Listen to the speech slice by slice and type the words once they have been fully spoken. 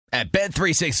At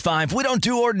Bet365, we don't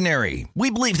do ordinary. We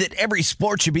believe that every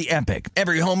sport should be epic.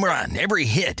 Every home run, every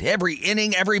hit, every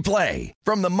inning, every play.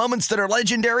 From the moments that are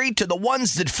legendary to the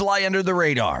ones that fly under the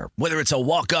radar. Whether it's a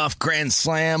walk-off grand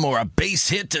slam or a base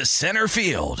hit to center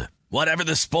field. Whatever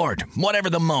the sport, whatever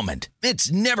the moment.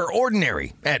 It's never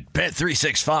ordinary at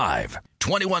Bet365.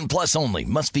 21 plus only.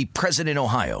 Must be present in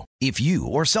Ohio. If you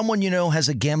or someone you know has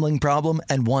a gambling problem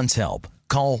and wants help,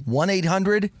 call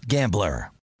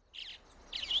 1-800-GAMBLER.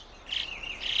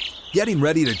 Getting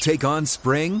ready to take on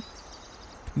spring?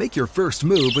 Make your first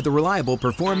move with the reliable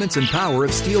performance and power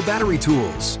of Steel battery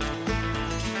tools.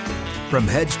 From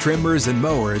hedge trimmers and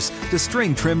mowers to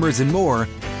string trimmers and more,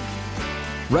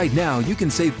 right now you can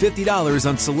save $50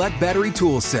 on select battery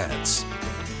tool sets.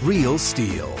 Real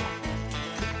Steel.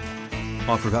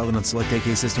 Offer valid on select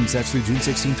AK system sets through June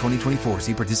 16, 2024.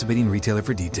 See participating retailer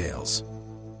for details.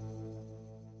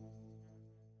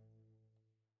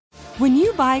 When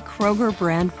you buy Kroger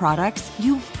brand products,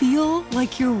 you feel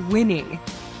like you're winning.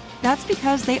 That's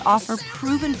because they offer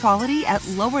proven quality at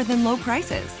lower than low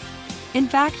prices. In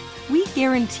fact, we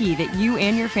guarantee that you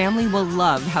and your family will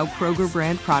love how Kroger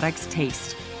brand products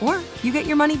taste, or you get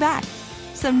your money back.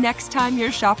 So next time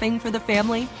you're shopping for the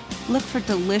family, look for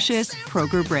delicious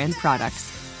Kroger brand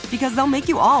products, because they'll make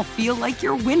you all feel like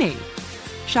you're winning.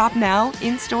 Shop now,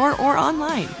 in-store, or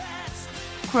online.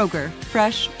 Kroger,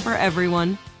 fresh for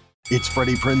everyone. It's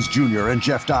Freddie Prinze Jr. and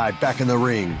Jeff Dye back in the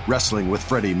ring. Wrestling with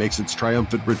Freddie makes its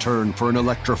triumphant return for an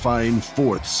electrifying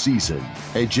 4th season.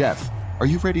 Hey, Jeff, are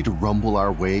you ready to rumble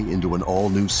our way into an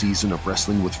all-new season of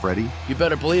Wrestling with Freddie? You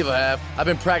better believe I have. I've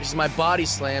been practicing my body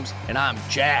slams, and I'm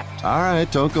jacked. All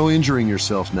right, don't go injuring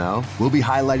yourself now. We'll be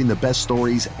highlighting the best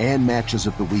stories and matches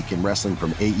of the week in wrestling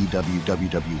from AEW,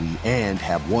 WWE, and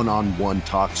have one-on-one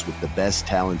talks with the best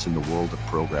talents in the world of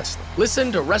pro wrestling.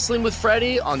 Listen to Wrestling with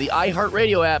Freddie on the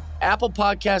iHeartRadio app, Apple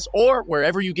Podcasts, or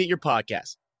wherever you get your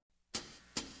podcasts.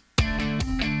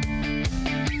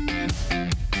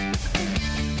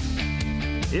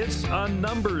 It's a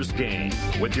numbers game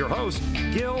with your host,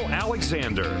 Gil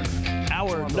Alexander.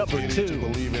 Hour number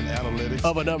 2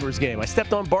 of a numbers game. I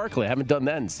stepped on Barkley. I haven't done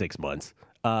that in 6 months.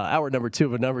 Hour number 2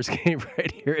 of a numbers game right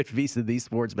here at Visa, the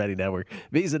Sports Betting Network.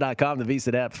 Visa.com, the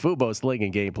Visa app, Fubo, Sling,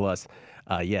 and Game Plus.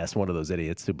 Yes, one of those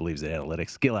idiots who believes in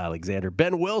analytics. Gil Alexander.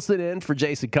 Ben Wilson in for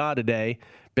Jason Kahn today.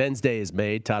 Ben's day is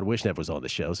made. Todd Wishnev was on the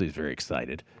show, so he's very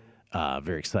excited.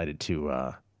 Very excited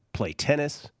to play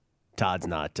tennis. Todd's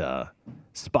not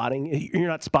spotting. You're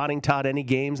not spotting Todd any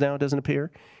games now, it doesn't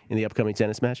appear, in the upcoming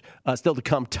tennis match. Still to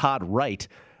come, Todd Wright,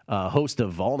 host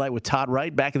of All Night with Todd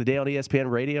Wright back in the day on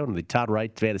ESPN Radio and the Todd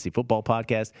Wright Fantasy Football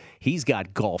Podcast. He's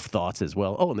got golf thoughts as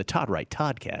well. Oh, and the Todd Wright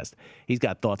Toddcast. He's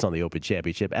got thoughts on the Open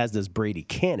Championship, as does Brady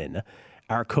Cannon,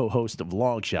 our co-host of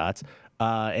Long Shots.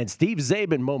 And Steve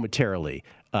Zabin momentarily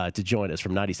to join us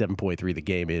from 97.3 The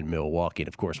Game in Milwaukee, and,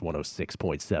 of course,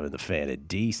 106.7 The Fan in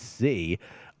D.C.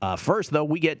 First, though,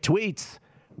 we get tweets.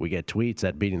 We get tweets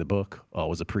at Beating the Book.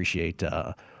 Always appreciate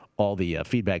all the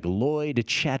feedback. Lloyd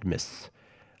Chadmis.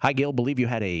 Hi, Gil. Believe you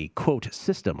had a, quote,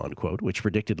 system, unquote, which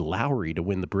predicted Lowry to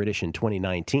win the British in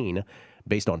 2019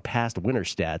 based on past winner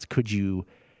stats. Could you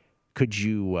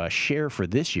share for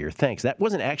this year? Thanks. That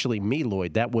wasn't actually me,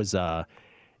 Lloyd. That was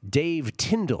Dave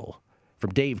Tyndall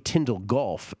from Dave Tyndall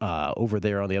Golf over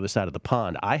there on the other side of the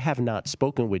pond. I have not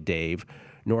spoken with Dave,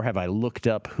 nor have I looked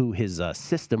up who his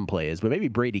system play is, but maybe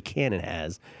Brady Cannon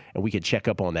has, and we can check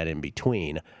up on that in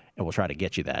between, and we'll try to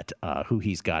get you that, who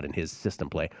he's got in his system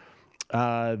play.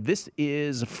 This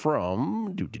is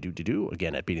from,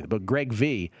 again at Beating the Book, Greg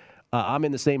V. I'm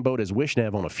in the same boat as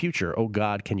Wishnev on a future. Oh,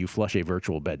 God, can you flush a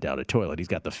virtual bet down a toilet? He's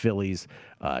got the Phillies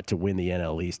to win the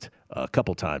NL East a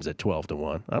couple times at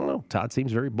 12-1. I don't know. Todd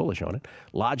seems very bullish on it.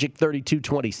 Logic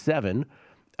 3227.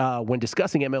 When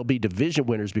discussing MLB division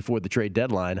winners before the trade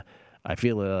deadline, I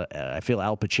feel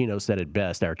Al Pacino said it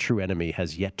best. Our true enemy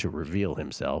has yet to reveal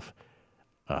himself.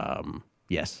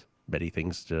 Yes. Many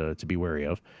things to be wary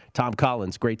of. Tom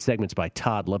Collins, great segments by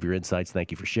Todd. Love your insights.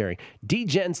 Thank you for sharing.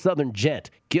 D-Gen Southern Gent.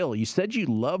 Gil, you said you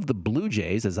love the Blue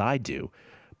Jays, as I do,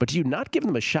 but do you not give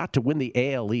them a shot to win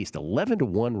the AL East?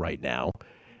 11-1 right now.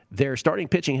 Their starting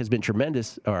pitching has been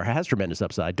tremendous, or has tremendous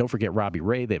upside. Don't forget Robbie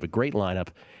Ray. They have a great lineup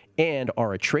and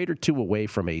are a trade or two away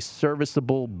from a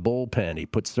serviceable bullpen. He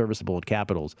puts serviceable in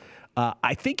capitals.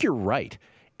 I think you're right.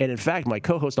 And in fact, my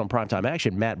co-host on Primetime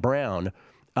Action, Matt Brown,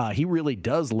 he really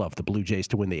does love the Blue Jays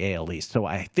to win the AL East. So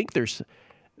I think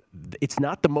it's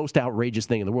not the most outrageous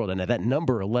thing in the world. And at that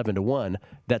number, 11-1,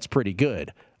 that's pretty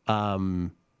good.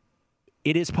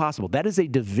 It is possible. That is a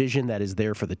division that is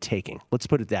there for the taking. Let's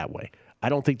put it that way. I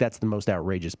don't think that's the most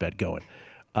outrageous bet going.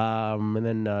 And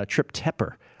then Trip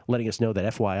Tepper letting us know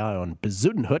that FYI on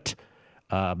Bezuidenhout,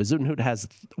 Bezuidenhout has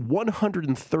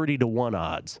 130-1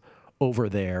 odds over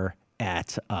there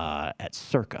at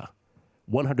Circa.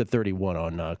 131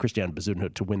 on Christian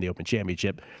Bezuidenhout to win the Open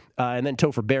Championship. And then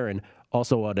Topher Barron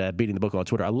also on Beating the Book on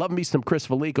Twitter. I love me some Chris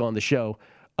Felica on the show.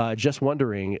 Just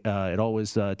wondering, it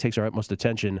always takes our utmost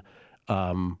attention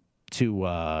to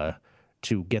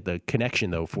get the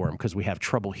connection, though, for him, because we have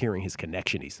trouble hearing his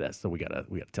connection, he says. So we gotta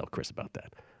tell Chris about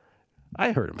that.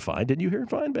 I heard him fine. Did you hear him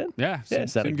fine, Ben? Yeah,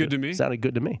 sounded good to me. Sounded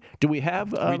good to me. Do we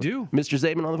have we do. Mr.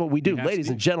 Zabin on the phone? We do. Ladies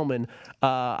and gentlemen,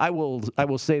 I will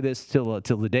say this till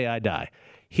the day I die.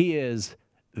 He is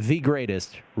the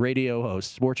greatest radio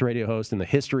host, sports radio host in the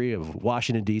history of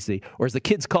Washington, D.C., or as the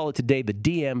kids call it today, the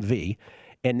DMV.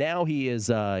 And now he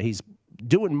is he's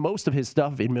doing most of his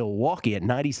stuff in Milwaukee at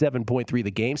 97.3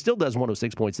 The Game. Still does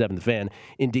 106.7 The Fan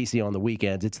in D.C. on the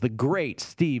weekends. It's the great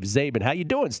Steve Zabin. How you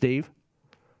doing, Steve?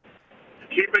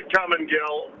 Keep it coming,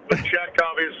 Gil. The check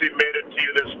obviously made it to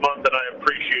you this month, and I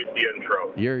appreciate the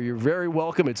intro. You're very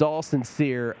welcome. It's all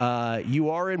sincere. You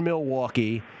are in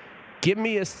Milwaukee. Give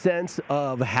me a sense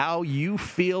of how you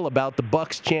feel about the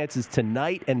Bucks' chances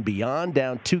tonight and beyond,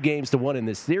 down 2-1 in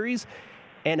this series,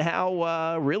 and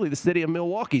how really the city of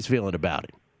Milwaukee's feeling about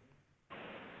it.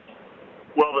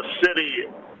 Well, the city,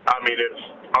 I mean, it's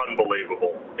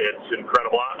unbelievable. It's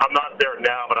incredible. I'm not there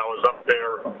now, but I was up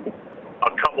there a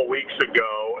couple weeks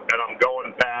ago, and I'm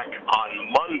going back on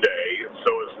Monday.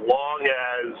 So as long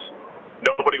as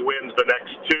nobody wins the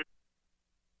next two,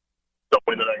 don't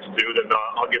win the next two, then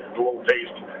I'll get a little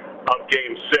taste of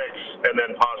Game 6 and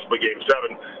then possibly Game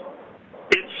 7.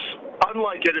 It's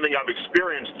unlike anything I've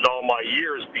experienced in all my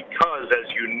years because,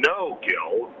 as you know,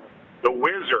 Gil, the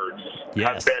Wizards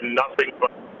have been nothing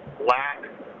but a black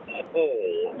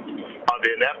hole of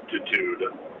ineptitude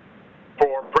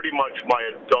for pretty much my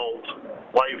adult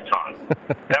lifetime.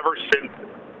 Ever since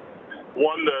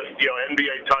won the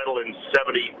NBA title in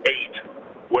 '78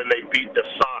 when they beat the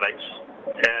Sonics,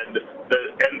 and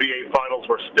the NBA Finals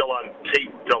were still on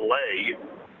tape delay,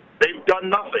 they've done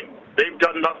nothing. They've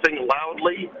done nothing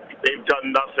loudly. They've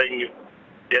done nothing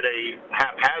in a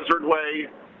haphazard way,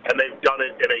 and they've done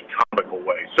it in a comical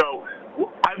way. So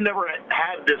I've never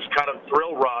had this kind of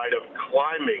thrill ride of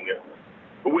climbing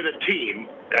with a team,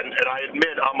 and I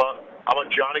admit I'm a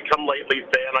Johnny-come-lately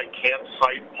fan. I can't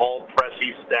cite Paul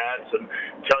Pressey stats and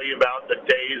tell you about the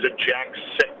days of Jack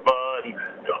Sikma and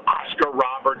Oscar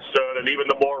Robertson and even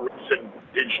the more recent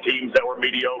teams that were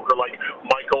mediocre like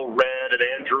Michael Redd and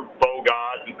Andrew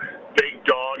Bogut and Big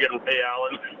Dog and Ray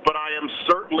Allen. But I am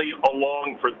certainly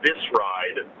along for this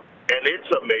ride, and it's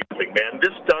amazing, man.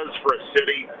 This does for a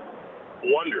city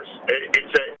wonders.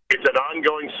 It's an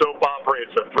ongoing soap opera.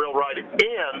 It's a thrill ride,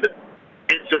 and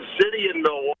it's a city in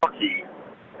Milwaukee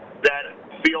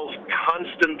that feels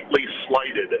constantly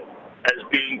slighted as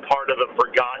being part of the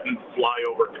forgotten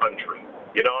flyover country.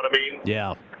 You know what I mean?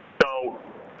 Yeah. So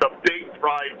it's a big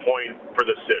pride point for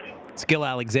the city. It's Gil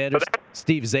Alexander,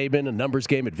 Steve Zabin, a numbers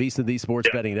game at Visa, the Sports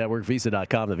Betting Network,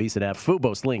 Visa.com, the Visa app,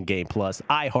 Fubo, Sling, Game Plus,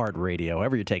 iHeartRadio.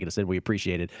 However you're taking us in, we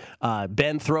appreciate it.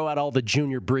 Ben, throw out all the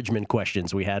Junior Bridgman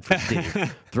questions we had for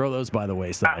Steve. Throw those by the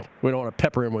wayside. We don't want to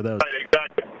pepper him with those. Right,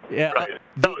 exactly. Yeah. Right.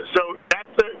 So that's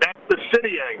the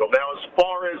city angle. Now, as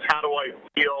far as how do I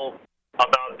feel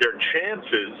about their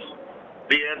chances,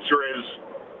 the answer is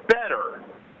better.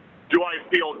 Do I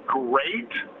feel great?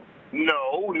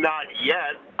 No, not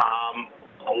yet.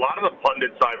 A lot of the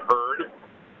pundits I've heard,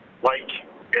 like,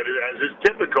 as is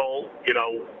typical,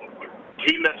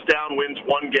 team that's down wins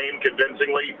one game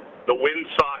convincingly, the win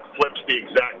sock flips the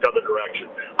exact other direction.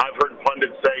 I've heard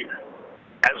pundits say,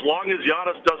 as long as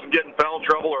Giannis doesn't get in foul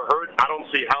trouble or hurt, I don't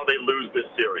see how they lose this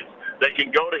series. They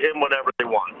can go to him whenever they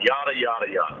want, yada, yada,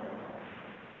 yada.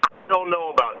 I don't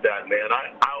know about that, man.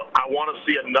 I want to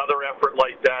see another effort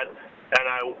like that. And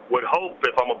I would hope,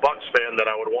 if I'm a Bucks fan, that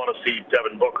I would want to see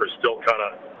Devin Booker still kind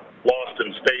of lost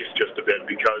in space just a bit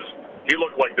because he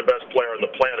looked like the best player on the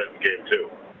planet in Game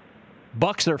 2.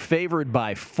 Bucks are favored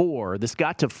by 4. This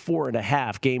got to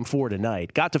 4.5, Game 4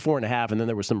 tonight. Got to 4.5, and then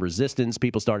there was some resistance.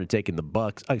 People started taking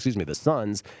the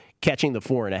Suns, catching the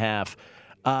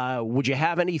 4.5. Would you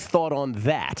have any thought on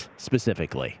that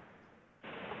specifically?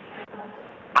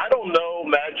 I don't know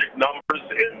magic numbers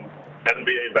in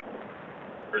NBA basketball.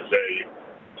 There's a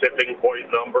tipping point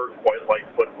number, quite like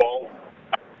football.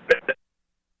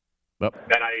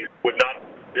 And I would not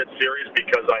this series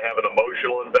because I have an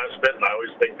emotional investment, and I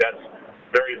always think that's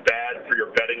very bad for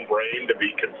your betting brain to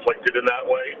be conflicted in that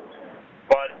way.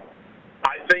 But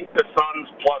I think the Suns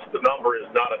plus the number is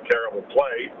not a terrible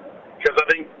play because I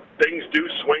think things do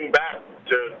swing back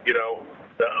to,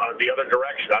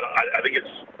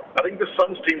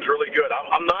 team's really good.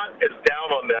 I'm not as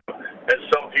down on them as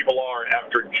some people are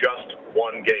after just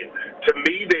one game. To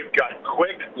me, they've got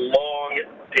quick, long,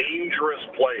 dangerous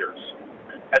players.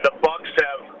 And the Bucks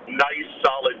have nice,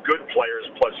 solid, good players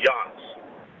plus Giannis.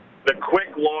 The quick,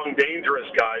 long, dangerous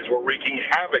guys were wreaking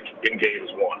havoc in games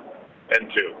 1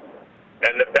 and 2.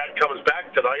 And if that comes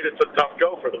back tonight, it's a tough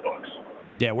go for the Bucks.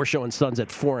 Yeah, we're showing Suns at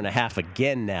 4.5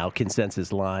 again now,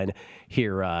 consensus line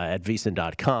here at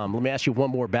VSiN.com. Let me ask you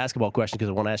one more basketball question because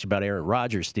I want to ask you about Aaron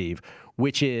Rodgers, Steve,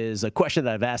 which is a question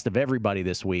that I've asked of everybody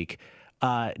this week.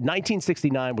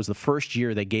 1969 was the first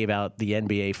year they gave out the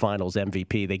NBA Finals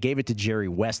MVP. They gave it to Jerry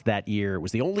West that year. It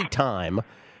was the only time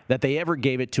that they ever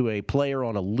gave it to a player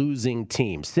on a losing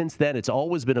team. Since then, it's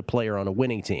always been a player on a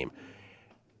winning team.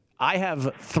 I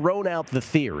have thrown out the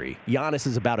theory. Giannis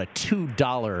is about a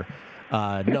 $2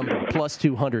 number, plus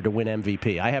 200 to win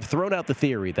MVP. I have thrown out the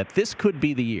theory that this could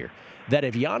be the year that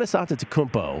if Giannis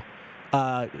Antetokounmpo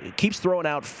keeps throwing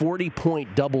out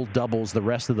 40-point double-doubles the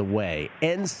rest of the way,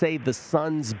 and say the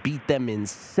Suns beat them in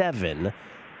 7,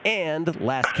 and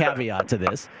last caveat to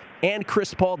this, and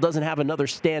Chris Paul doesn't have another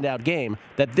standout game,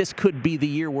 that this could be the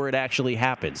year where it actually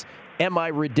happens. Am I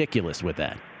ridiculous with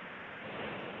that?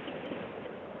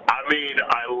 I mean,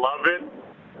 I love it,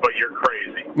 but you're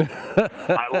crazy.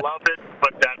 I love it,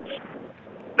 but that's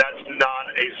not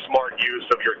a smart use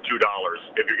of your $2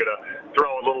 if you're going to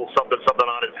throw a little something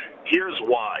on it. Here's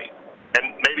why,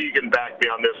 and maybe you can back me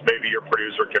on this. Maybe your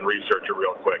producer can research it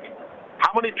real quick.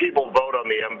 How many people vote on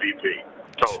the MVP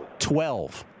total?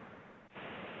 12.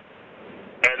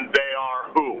 And they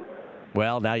are who?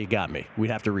 Well, now you got me.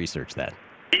 We'd have to research that.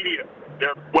 Media.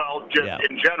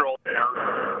 In general,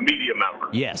 they're media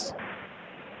members. Yes.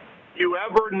 You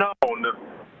ever known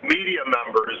media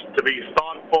members to be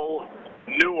thoughtful,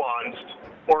 nuanced,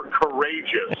 or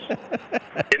courageous?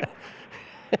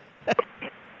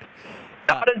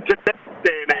 Not in today's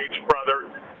day and age,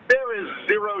 brother. There is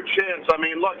zero chance. I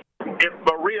mean, look, if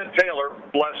Maria Taylor,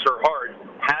 bless her heart,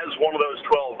 has one of those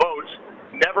 12 votes,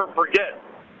 never forget,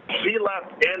 she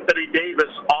left Anthony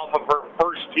Davis off of her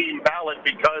first-team ballot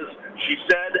because she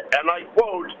said, and I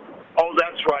quote, "Oh,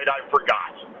 that's right, I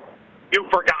forgot." You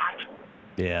forgot?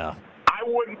 Yeah. I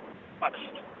wouldn't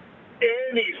invest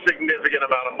any significant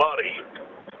amount of money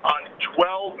on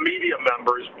 12 media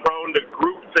members prone to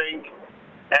groupthink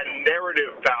and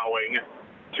narrative bowing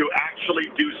to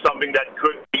actually do something that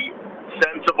could be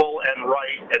sensible and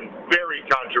right and very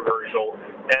controversial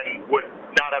and would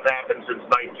not have happened since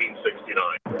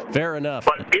 1969. Fair enough.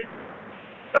 But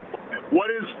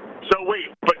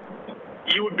but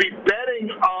you would be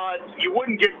betting odds. You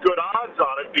wouldn't get good odds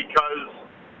on it because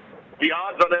the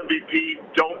odds on MVP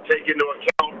don't take into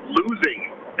account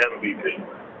losing MVP.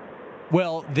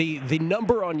 Well, the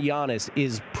number on Giannis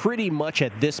is pretty much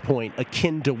at this point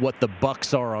akin to what the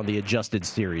Bucks are on the adjusted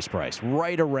series price,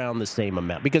 right around the same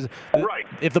amount. Because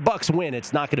if the Bucks win,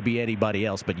 it's not going to be anybody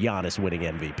else but Giannis winning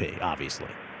MVP, obviously.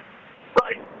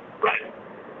 Right.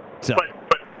 So,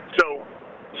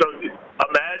 So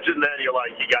imagine then you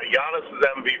got Giannis as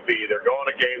MVP. They're going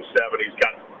to Game 7. He's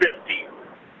got 50,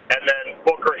 and then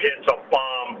Booker hits a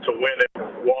bomb to win it,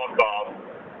 walk off,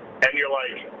 and you're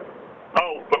like,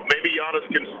 oh, but maybe Giannis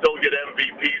can still get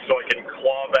MVP so I can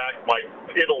claw back my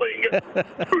piddling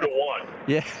 2-1.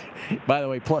 Yeah. By the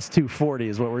way, plus 240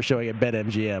 is what we're showing at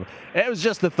BetMGM. It was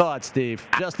just a thought, Steve.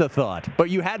 Just a thought. But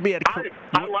you had me at...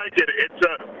 I like it. It's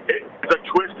a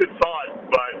twisted thought,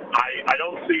 but I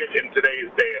don't see it in today's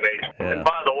day and age. Yeah. And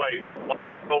by the way,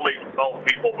 only 12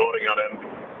 people voting on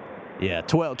MVP. Yeah,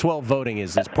 12 voting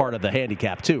is part of the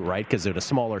handicap too, right? Because in a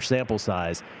smaller sample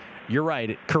size. You're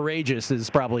right. Courageous is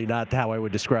probably not how I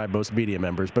would describe most media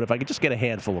members, but if I could just get a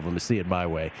handful of them to see it my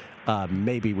way,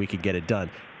 maybe we could get it done.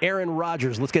 Aaron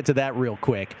Rodgers, let's get to that real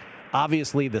quick.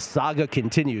 Obviously, the saga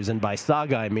continues, and by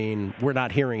saga, I mean we're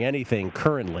not hearing anything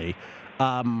currently.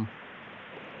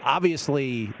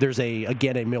 Obviously, there's a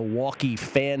Milwaukee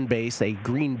fan base, a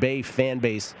Green Bay fan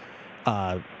base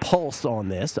pulse on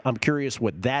this. I'm curious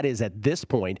what that is at this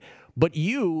point. But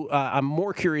I'm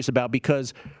more curious about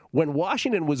because when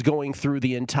Washington was going through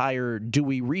the entire do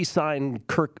we re-sign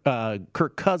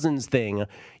Kirk Cousins thing,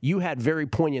 you had very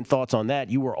poignant thoughts on that.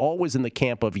 You were always in the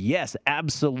camp of, yes,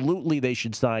 absolutely they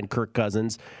should sign Kirk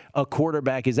Cousins. A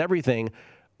quarterback is everything.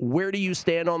 Where do you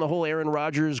stand on the whole Aaron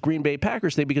Rodgers, Green Bay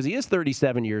Packers thing? Because he is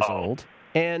 37 years old,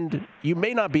 and you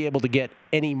may not be able to get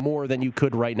any more than you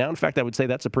could right now. In fact, I would say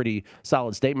that's a pretty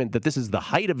solid statement that this is the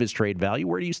height of his trade value.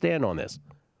 Where do you stand on this?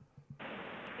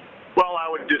 Well, I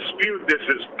would dispute this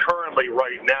is currently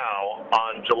right now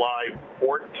on July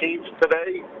 14th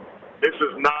today. This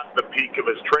is not the peak of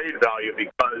his trade value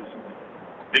because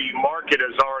the market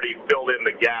has already filled in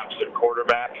the gaps at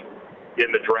quarterback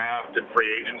in the draft and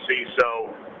free agency,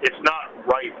 so it's not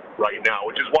right now,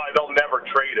 which is why they'll never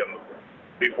trade him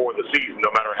before the season,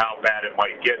 no matter how bad it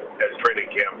might get as training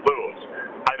camp moves.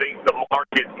 I think the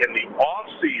market in the off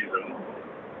season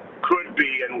could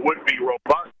be and would be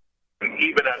robust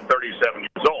even at 37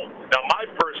 years old. Now, my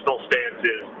personal stance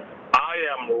is I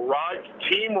am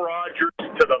Team Rodgers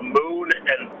to the moon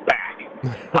and back.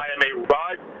 I am a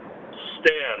Rod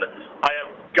stan. I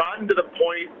have gotten to the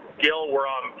point, Gil, where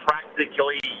I'm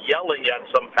practically yelling at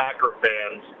some Packer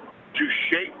fans to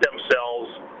shake themselves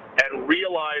and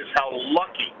realize how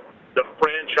lucky the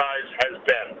franchise has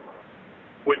been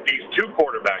with these two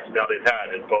quarterbacks now they've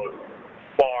had in both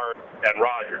Favre and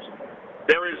Rodgers.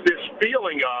 There is this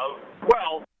feeling of,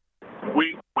 well,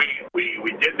 we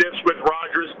did this with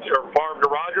Rodgers or Favre to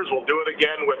Rodgers. We'll do it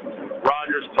again with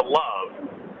Rodgers to Love,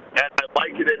 and I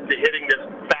liken it to hitting this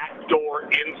backdoor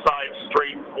inside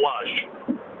straight flush,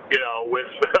 with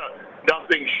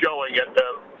nothing showing at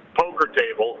the poker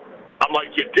table. I'm like,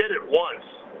 you did it once.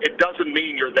 It doesn't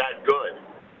mean you're that good.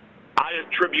 I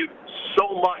attribute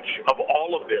so much of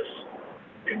all of this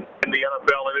in the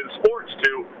NFL and in sports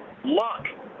to luck.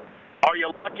 Are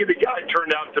you lucky the guy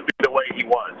turned out to be the way he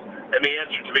was? And the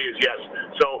answer to me is yes.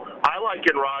 So I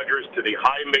liken Rodgers to the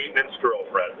high-maintenance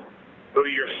girlfriend who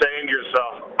you're saying to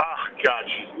yourself, God,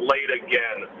 she's late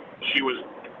again. She was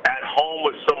at home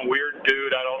with some weird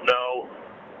dude I don't know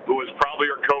who was probably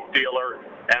her coke dealer,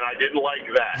 and I didn't like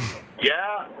that.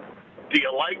 Yeah? Do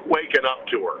you like waking up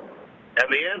to her? And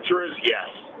the answer is yes.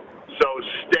 So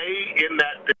stay in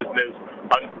that business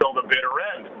until the bitter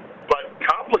end. But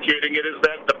complicating it is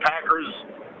that the Packers,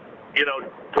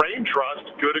 brain trust,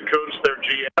 Gutekunst, their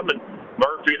GM, and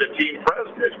Murphy, the team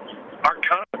president, are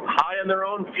kind of high in their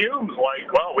own fumes,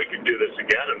 like, well, we can do this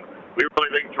again, and we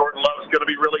really think Jordan Love's going to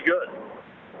be really good.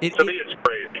 To me, it's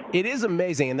crazy. It is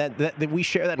amazing, and that we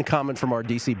share that in common from our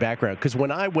D.C. background, because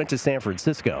when I went to San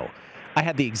Francisco, I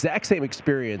had the exact same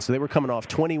experience. So they were coming off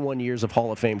 21 years of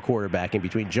Hall of Fame quarterbacking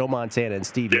between Joe Montana and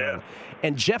Steve Young.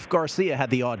 And Jeff Garcia had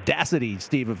the audacity,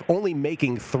 Steve, of only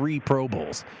making 3 Pro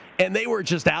Bowls. And they were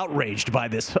just outraged by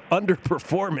this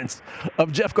underperformance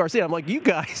of Jeff Garcia. I'm like, you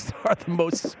guys are the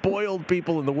most spoiled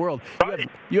people in the world.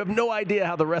 You have no idea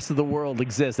how the rest of the world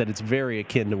exists, and it's very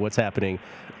akin to what's happening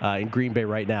in Green Bay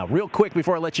right now. Real quick,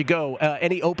 before I let you go,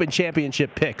 any Open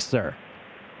Championship picks, sir?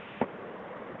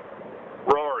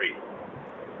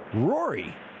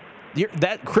 Rory.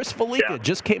 That Chris Felica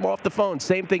just came off the phone.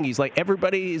 Same thing. He's like,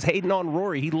 everybody is hating on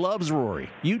Rory. He loves Rory.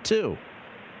 You too.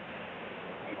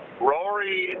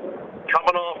 Rory,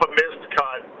 coming off a missed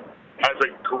cut, has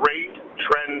a great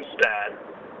trend stat,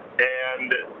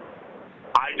 and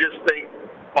I just think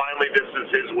finally this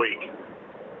is his week.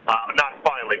 Not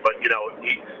finally, but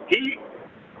he.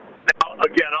 Now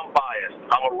again, I'm biased.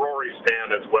 I'm a Rory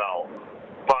stan as well,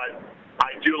 but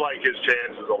I do like his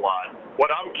chances a lot. What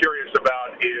I'm curious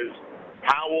about is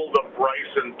how will the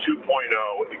Bryson 2.0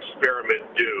 experiment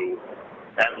do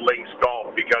at Links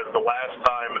Golf? Because the last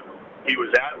time he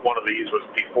was at one of these was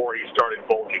before he started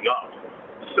bulking up.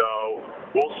 So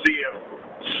we'll see if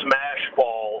Smash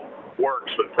Ball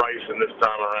works with Bryson this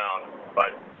time around.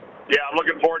 But, yeah, I'm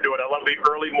looking forward to it. I love the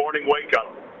early morning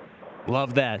wake-up.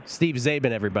 Love that. Steve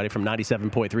Zabin, everybody, from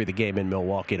 97.3 The Game in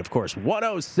Milwaukee. And, of course,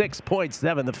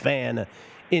 106.7 The Fan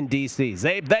in D.C.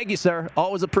 Zabe, thank you, sir.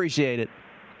 Always appreciate it.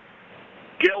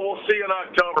 Gil, we'll see you in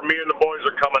October. Me and the boys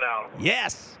are coming out.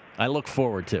 Yes. I look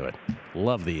forward to it.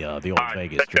 Love the old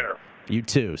Vegas take trip. Care. You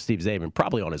too, Steve Zabin,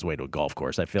 probably on his way to a golf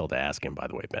course. I failed to ask him, by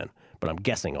the way, Ben, but I'm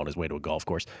guessing on his way to a golf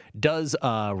course. Does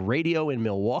radio in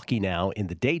Milwaukee now in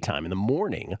the daytime, in the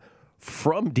morning,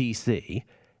 from D.C.,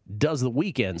 does the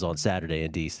weekends on Saturday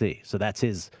in D.C. So that's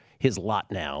his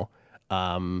lot now.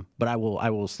 But I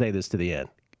will say this to the end.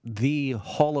 The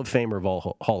Hall of Famer of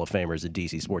all Hall of Famers in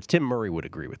D.C. sports, Tim Murray would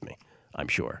agree with me, I'm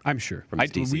sure. From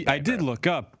his DC I did look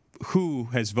up who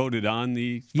has voted on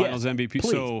the Finals MVP. Please.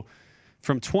 So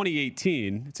from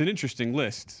 2018, it's an interesting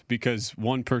list because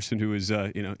one person who is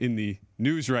in the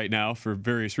news right now for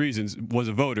various reasons was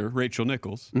a voter, Rachel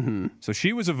Nichols. Mm-hmm. So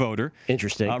she was a voter.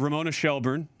 Interesting. Ramona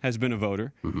Shelburne has been a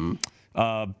voter.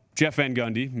 Mm-hmm. Jeff Van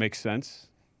Gundy, makes sense,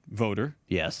 voter.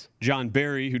 Yes. John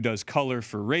Barry, who does color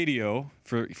for radio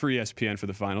for ESPN for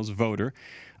the Finals, voter.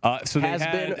 So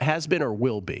has been or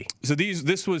will be. So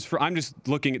this was for. I'm just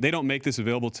looking. They don't make this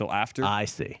available till after. I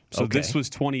see. So this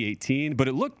was 2018, but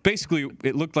it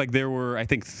looked like there were, I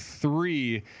think,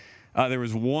 3. There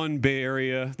was one Bay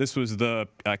Area. This was the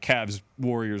Cavs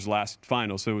Warriors last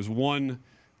final. So it was one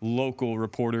local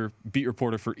reporter, beat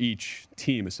reporter for each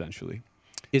team essentially.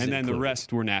 and then the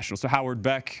rest were national. So Howard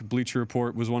Beck, Bleacher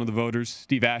Report, was one of the voters.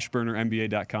 Steve Ashburner,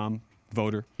 NBA.com,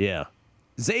 voter. Yeah.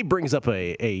 Zay brings up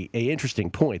a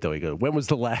interesting point, though. He goes, when was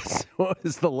the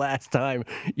last time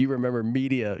you remember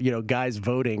media, guys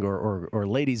voting or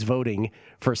ladies voting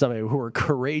for somebody who were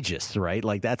courageous, right?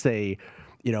 Like that's and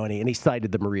he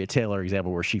cited the Maria Taylor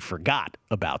example where she forgot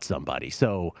about somebody.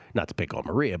 So not to pick on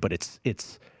Maria, but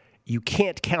it's you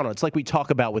can't count on. It's like we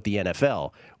talk about with the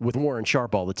NFL with Warren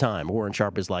Sharp all the time. Warren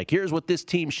Sharp is like, here's what this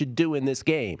team should do in this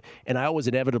game. And I always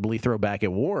inevitably throw back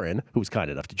at Warren, who was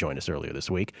kind enough to join us earlier this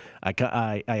week.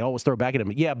 I always throw back at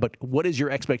him, yeah, but what is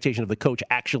your expectation of the coach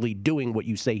actually doing what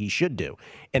you say he should do?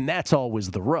 And that's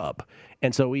always the rub.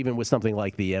 And so even with something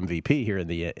like the MVP here in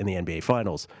the NBA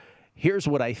Finals, here's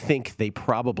what I think they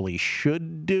probably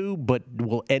should do, but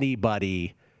will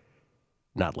anybody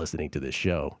not listening to this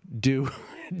show do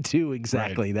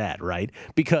exactly that, right?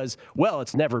 Because, well,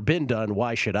 it's never been done.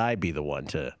 Why should I be the one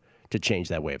to change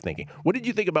that way of thinking? What did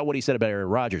you think about what he said about Aaron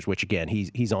Rodgers, which, again,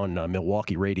 he's on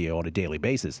Milwaukee radio on a daily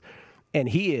basis, and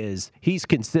he's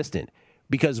consistent.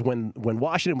 Because when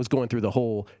Washington was going through the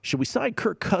whole, should we sign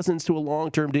Kirk Cousins to a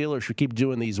long-term deal or should we keep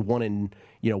doing these 1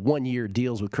 year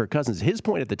deals with Kirk Cousins? His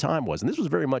point at the time was, and this was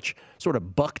very much sort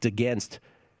of bucked against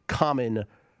common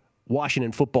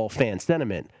Washington football fan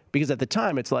sentiment, because at the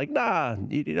time it's like,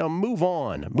 move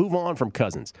on from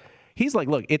Cousins. He's like,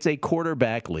 look, it's a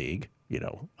quarterback league,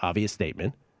 obvious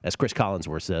statement. As Chris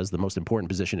Collinsworth says, the most important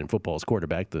position in football is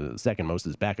quarterback. The second most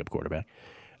is backup quarterback.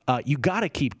 You got to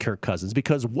keep Kirk Cousins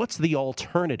because what's the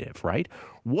alternative, right?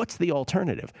 What's the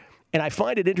alternative? And I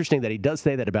find it interesting that he does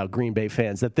say that about Green Bay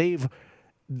fans, that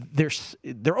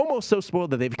they're almost so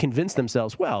spoiled that they've convinced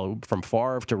themselves, well, from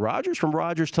Favre to Rodgers, from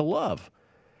Rodgers to Love.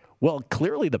 Well,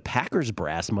 clearly the Packers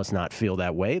brass must not feel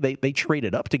that way. They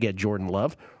traded up to get Jordan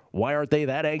Love. Why aren't they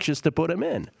that anxious to put him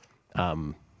in?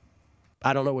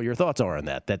 I don't know what your thoughts are on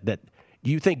that. That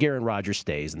you think Aaron Rodgers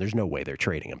stays, and there's no way they're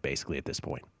trading him basically at this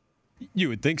point. You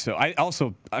would think so. I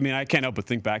can't help but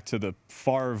think back to the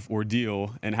Favre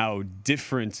ordeal and how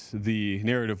different the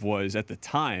narrative was at the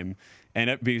time.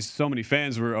 And because so many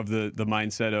fans were of the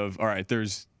mindset of, all right,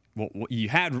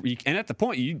 and at the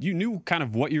point, you knew kind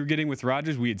of what you were getting with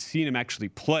Rodgers. We had seen him actually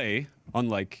play,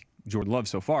 unlike Jordan Love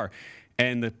so far.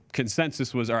 And the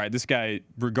consensus was, all right, this guy,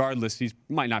 regardless, he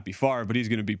might not be Favre, but he's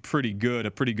going to be pretty good,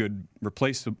 a pretty good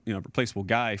replaceable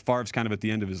guy. Favre's kind of at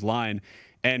the end of his line.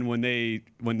 And when the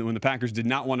Packers did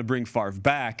not want to bring Favre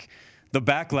back, the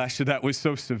backlash to that was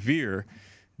so severe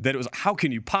that it was, how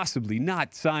can you possibly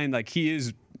not sign, like, he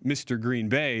is Mr. Green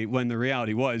Bay, when the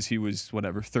reality was he was,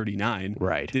 39.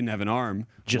 Right. Didn't have an arm.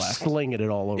 Just left. Slinging it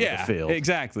all over the field.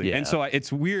 Exactly. Yeah. And so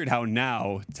it's weird how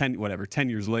now, 10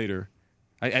 years later,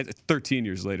 13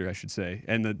 years later, I should say,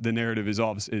 and the narrative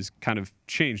is kind of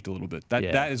changed a little bit.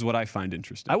 That is what I find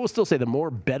interesting. I will still say the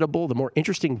more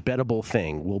interesting bettable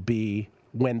thing will be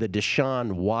when the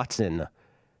Deshaun Watson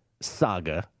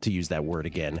saga, to use that word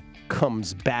again,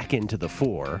 comes back into the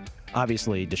fore.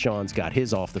 Obviously, Deshaun's got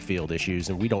his off-the-field issues,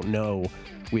 and we don't know.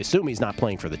 We assume he's not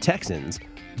playing for the Texans,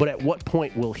 but at what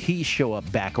point will he show up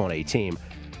back on a team?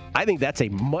 I think that's a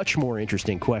much more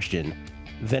interesting question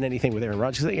than anything with Aaron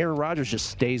Rodgers, because I think Aaron Rodgers just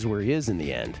stays where he is in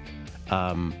the end.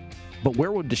 But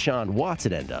where would Deshaun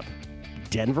Watson end up?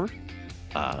 Denver?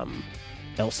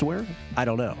 Elsewhere? I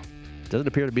don't know. Doesn't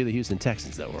appear to be the Houston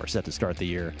Texans, though, who are set to start the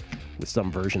year with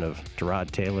some version of Tyrod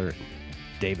Taylor and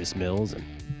Davis Mills and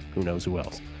who knows who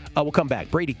else. We'll come back.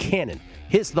 Brady Cannon,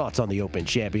 his thoughts on the Open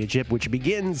Championship, which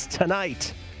begins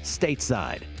tonight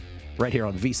stateside, right here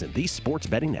on VSiN, the Sports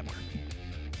Betting Network.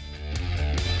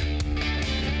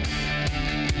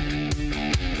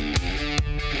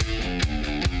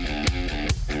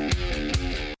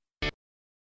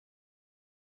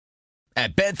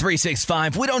 At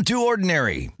Bet365, we don't do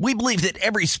ordinary. We believe that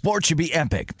every sport should be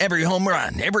epic. Every home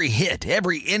run, every hit,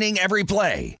 every inning, every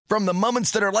play. From the moments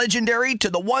that are legendary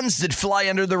to the ones that fly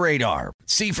under the radar.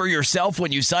 See for yourself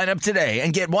when you sign up today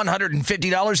and get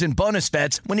 $150 in bonus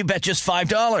bets when you bet just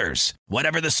 $5.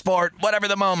 Whatever the sport, whatever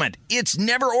the moment, it's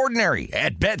never ordinary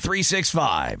at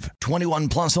Bet365. 21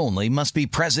 plus only. Must be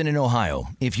present in Ohio.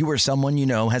 If you or someone you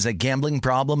know has a gambling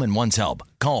problem and wants help,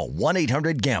 call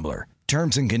 1-800-GAMBLER.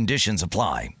 Terms and conditions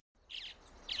apply.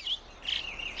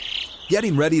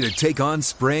 Getting ready to take on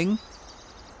spring?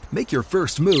 Make your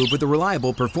first move with the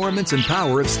reliable performance and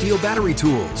power of Steel battery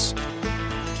tools.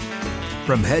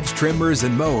 From hedge trimmers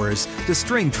and mowers to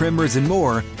string trimmers and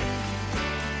more,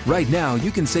 right now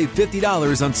you can save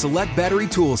 $50 on select battery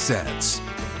tool sets.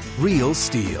 Real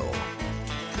Steel.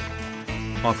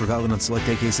 Offer valid on select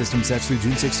AK system sets through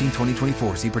June 16,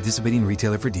 2024. See participating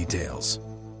retailer for details.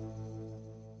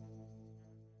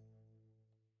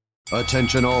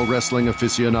 Attention all wrestling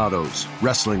aficionados.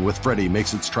 Wrestling with Freddie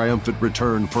makes its triumphant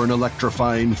return for an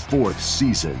electrifying 4th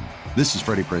season. This is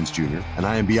Freddie Prinze Jr., and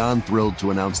I am beyond thrilled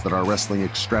to announce that our wrestling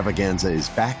extravaganza is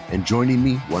back, and joining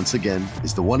me once again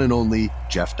is the one and only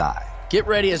Jeff Dye. Get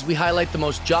ready as we highlight the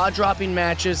most jaw-dropping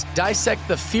matches, dissect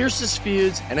the fiercest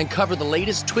feuds, and uncover the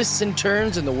latest twists and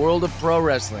turns in the world of pro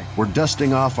wrestling. We're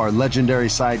dusting off our legendary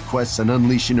side quests and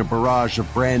unleashing a barrage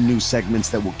of brand new segments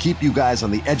that will keep you guys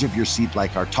on the edge of your seat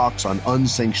like our talks on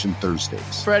Unsanctioned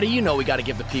Thursdays. Freddie, you know we got to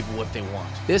give the people what they want.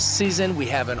 This season, we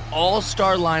have an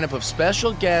all-star lineup of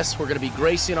special guests who are going to be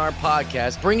gracing our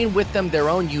podcast, bringing with them their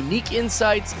own unique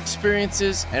insights,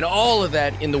 experiences, and all of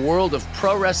that in the world of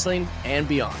pro wrestling and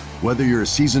beyond. Whether you're a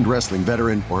seasoned wrestling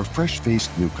veteran or a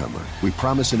fresh-faced newcomer, we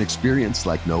promise an experience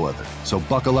like no other. So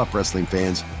buckle up, wrestling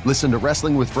fans. Listen to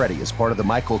Wrestling with Freddie as part of the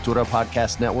My Cultura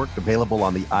Podcast Network, available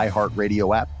on the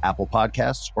iHeartRadio app, Apple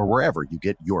Podcasts, or wherever you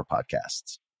get your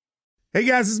podcasts. Hey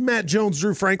guys, this is Matt Jones,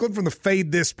 Drew Franklin from the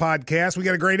Fade This podcast. We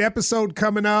got a great episode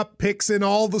coming up, picks in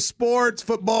all the sports,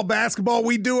 football, basketball,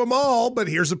 we do them all, but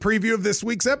here's a preview of this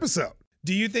week's episode.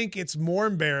 Do you think it's more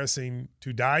embarrassing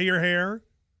to dye your hair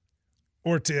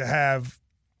or to have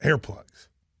hair plugs?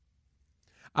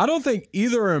 I don't think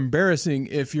either are embarrassing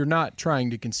if you're not trying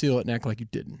to conceal it and act like you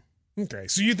didn't. Okay,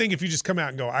 so you think if you just come out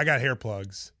and go, I got hair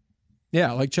plugs.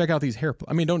 Yeah, like check out these hair plugs.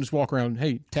 I mean, don't just walk around,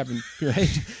 hey, tapping,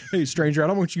 hey, stranger, I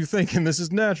don't want you thinking this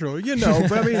is natural. You know,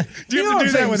 but I mean, do you have to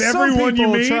do that with everyone you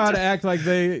meet? Some people try to act like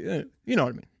they, you know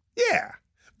what I mean? Yeah.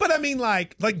 But I mean,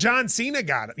 like John Cena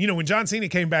got it. You know, when John Cena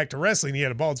came back to wrestling, he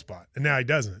had a bald spot, and now he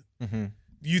doesn't. Mm-hmm.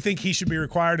 You think he should be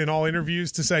required in all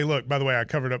interviews to say, look, by the way, I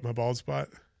covered up my bald spot?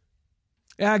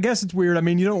 Yeah, I guess it's weird. I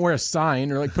mean, you don't wear a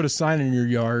sign or like put a sign in your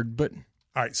yard, but.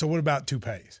 All right, so what about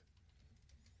toupees?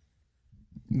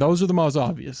 Those are the most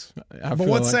obvious. But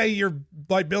let's say you're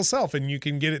like Bill Self and you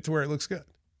can get it to where it looks good.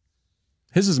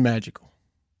 His is magical.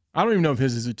 I don't even know if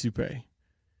his is a toupee.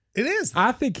 It is.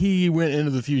 I think he went into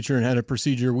the future and had a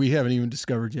procedure we haven't even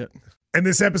discovered yet. And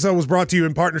this episode was brought to you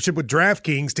in partnership with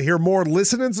DraftKings. To hear more,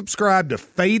 listen and subscribe to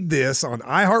Fade This on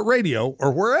iHeartRadio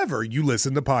or wherever you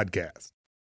listen to podcasts.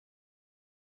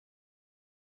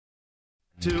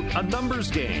 To A Numbers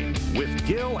Game with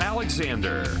Gil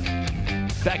Alexander.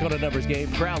 Back on A Numbers Game,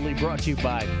 proudly brought to you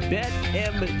by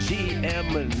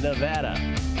BetMGM Nevada.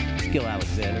 Gil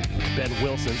Alexander, Ben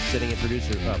Wilson, sitting in for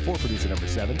producer number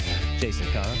 7, Jason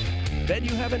Kahn. Ben,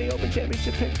 you have any Open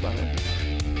Championship picks, by the way?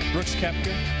 Brooks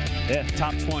Koepka, yeah,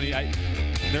 top 20.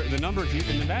 The number here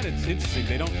in Nevada, it's interesting.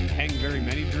 They don't hang very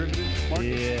many derivative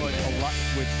markets, but a lot,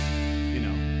 which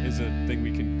is a thing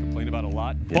we can complain about a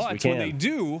lot. Yes, but when they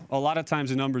do, a lot of times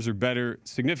the numbers are better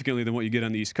significantly than what you get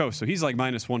on the East Coast. So he's like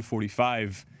minus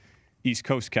 145 East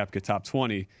Coast Koepka top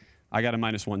 20. I got a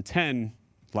minus 110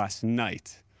 last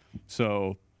night.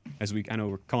 So I know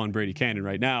we're calling Brady Cannon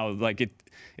right now. Like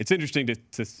it's interesting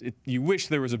you wish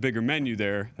there was a bigger menu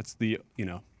there. That's the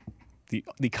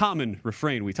common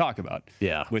refrain we talk about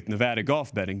with Nevada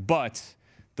golf betting. But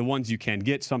the ones you can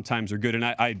get sometimes are good. And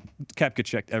I Koepka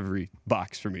checked every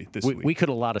box for me this week. We could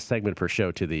allot a segment per show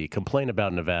to the complain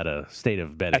about Nevada state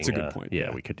of betting. That's a good point.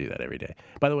 Yeah, we could do that every day.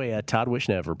 By the way, Todd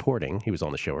Wishnev reporting, he was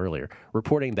on the show earlier,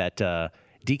 reporting that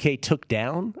DK took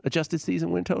down adjusted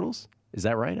season win totals. Is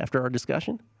that right, after our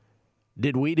discussion?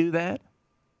 Did we do that?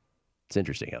 It's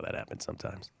interesting how that happens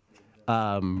sometimes.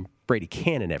 Brady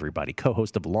Cannon, everybody,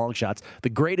 co-host of Long Shots, the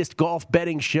greatest golf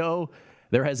betting show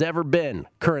there has ever been,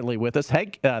 currently with us.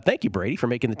 Hey, thank you, Brady, for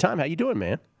making the time. How you doing,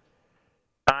 man?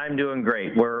 I'm doing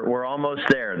great. We're almost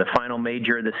there. The final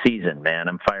major of the season, man.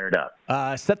 I'm fired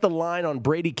up. Set the line on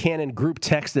Brady Cannon group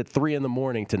text at 3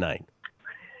 a.m. tonight.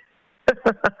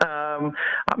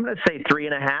 I'm going to say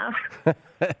 3.5.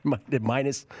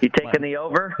 Minus. You taking the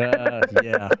over?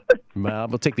 Yeah.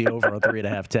 We'll take the over on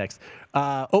 3.5 text.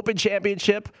 Open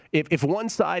Championship. If one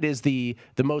side is the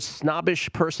most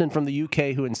snobbish person from the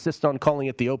UK who insists on calling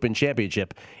it the Open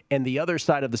Championship, and the other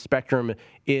side of the spectrum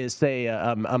is, say,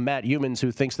 a Matt Humans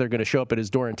who thinks they're going to show up at his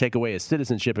door and take away his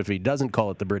citizenship if he doesn't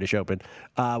call it the British Open.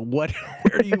 Where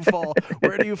do you fall?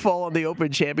 Where do you fall on the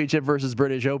Open Championship versus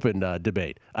British Open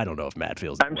debate? I don't know if Matt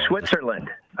feels. I'm Switzerland.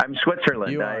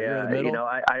 You are. You're in the middle?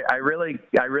 I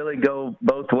really go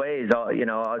both ways.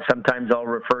 Sometimes I'll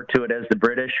refer to it as the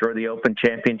British or the Open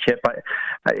Championship.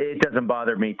 It doesn't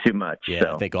bother me too much. Yeah,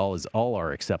 so. I think all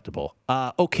are acceptable.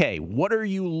 Okay, what are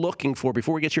you looking for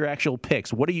before we get your actual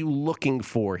picks? What are you looking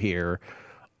for here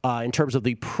in terms of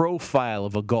the profile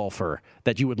of a golfer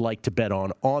that you would like to bet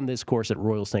on this course at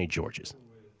Royal St. George's?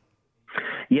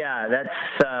 Yeah,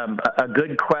 that's a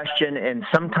good question, and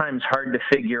sometimes hard to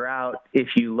figure out if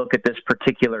you look at this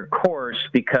particular course,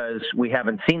 because we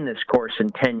haven't seen this course in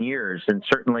 10 years, and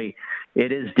certainly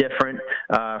it is different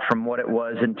from what it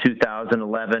was in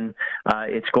 2011.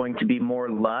 It's going to be more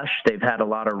lush. They've had a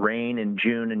lot of rain in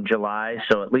June and July,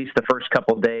 so at least the first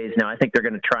couple days. Now, I think they're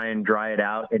going to try and dry it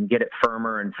out and get it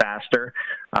firmer and faster,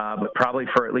 but probably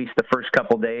for at least the first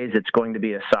couple days, it's going to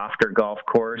be a softer golf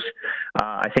course.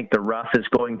 I think the rough is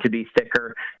going to be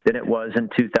thicker than it was in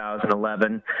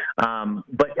 2011.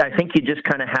 But I think you just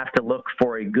kind of have to look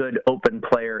for a good open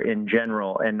player in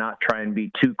general and not try and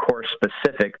be too course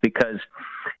specific, because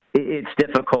it's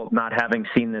difficult not having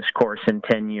seen this course in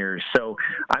 10 years. So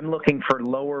I'm looking for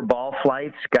lower ball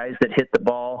flights, guys that hit the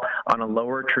ball on a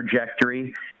lower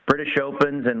trajectory. British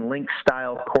Opens and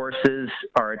links-style courses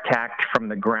are attacked from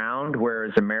the ground,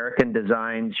 whereas American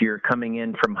designs, you're coming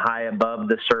in from high above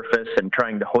the surface and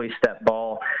trying to hoist that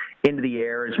ball into the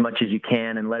air as much as you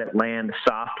can and let it land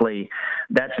softly.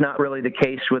 That's not really the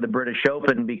case with the British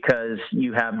Open, because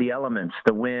you have the elements,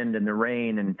 the wind and the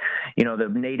rain and, the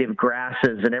native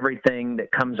grasses and everything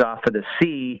that comes off of the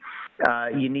sea.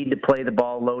 You need to play the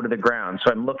ball low to the ground.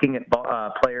 So I'm looking at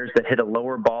players that hit a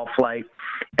lower ball flight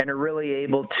and are really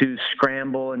able to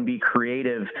scramble and be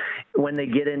creative when they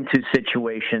get into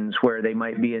situations where they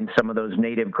might be in some of those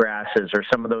native grasses or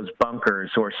some of those bunkers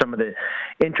or some of the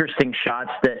interesting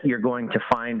shots that you're going to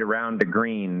find around the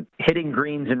green. Hitting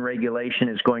greens in regulation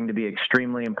is going to be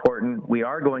extremely important. We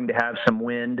are going to have some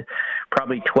wind,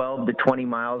 probably 12 to 20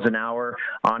 miles an hour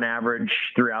on average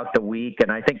throughout the week,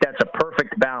 and I think that's a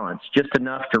perfect balance, just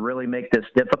enough to really make this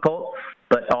difficult,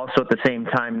 but also at the same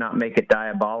time not make it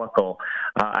diabolical.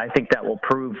 I think that will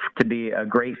prove to be a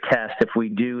great test if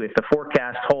the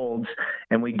forecast holds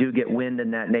and we do get wind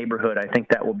in that neighborhood. I think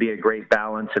that will be a great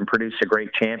balance and produce a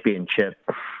great championship.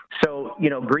 So,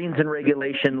 greens in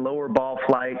regulation, lower ball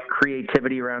flight,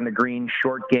 creativity around the green,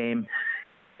 short game.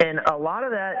 And a lot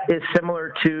of that is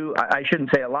similar to, I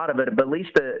shouldn't say a lot of it, but at least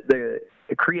the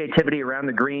creativity around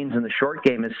the greens and the short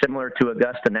game is similar to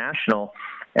Augusta National.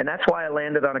 And that's why I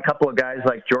landed on a couple of guys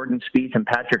like Jordan Spieth and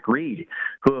Patrick Reed,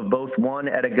 who have both won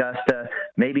at Augusta,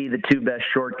 maybe the two best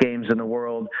short games in the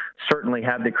world, certainly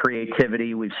have the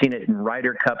creativity. We've seen it in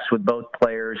Ryder Cups with both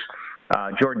players.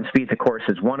 Jordan Spieth, of course,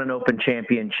 has won an Open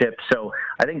Championship. So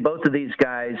I think both of these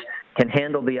guys can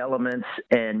handle the elements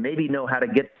and maybe know how to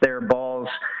get their balls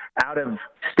out of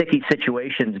sticky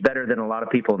situations better than a lot of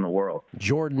people in the world.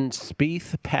 Jordan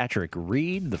Spieth, Patrick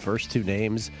Reed, the first two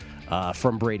names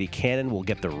from Brady Cannon. We'll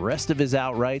get the rest of his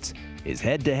outrights, his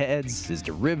head-to-heads, his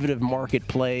derivative market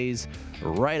plays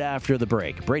right after the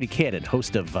break. Brady Cannon,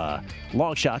 host of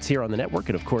Long Shots here on the network,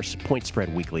 and of course, Point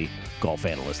Spread Weekly golf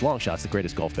analyst. Long Shots, the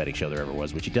greatest golf betting show there ever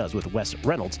was, which he does with Wes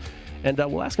Reynolds. And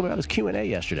we'll ask him about his Q&A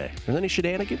yesterday. Was any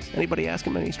shenanigans? Anybody ask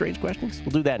him any strange questions?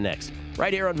 We'll do that next.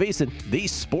 Right here on VSiN, the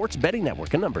Sports Betting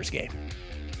Network, a numbers game.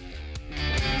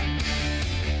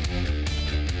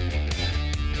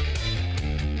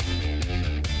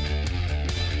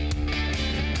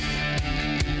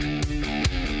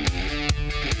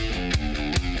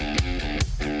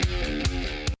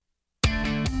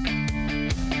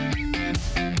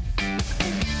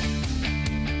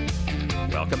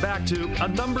 Welcome back to A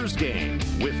Numbers Game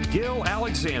with Gil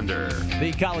Alexander.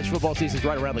 The college football season is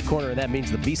right around the corner, and that means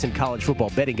the VSiN College Football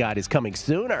Betting Guide is coming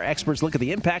soon. Our experts look at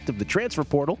the impact of the transfer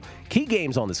portal, key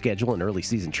games on the schedule, and early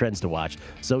season trends to watch,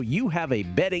 so you have a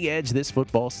betting edge this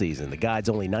football season. The guide's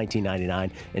only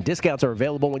 $19.99, and discounts are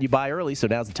available when you buy early, so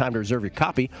now's the time to reserve your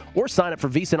copy or sign up for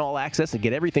VSiN All Access and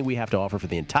get everything we have to offer for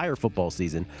the entire football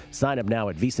season. Sign up now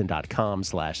at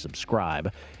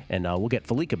VSiN.com/subscribe, and we'll get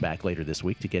Falika back later this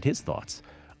week to get his thoughts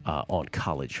on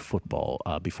college football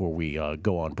before we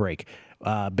go on break.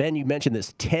 Ben, you mentioned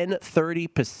this 10:30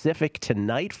 Pacific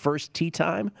tonight, first tee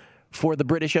time for the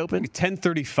British Open.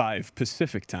 10:35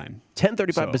 Pacific time.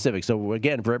 10:35 Pacific. So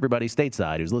again, for everybody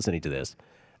stateside who's listening to this,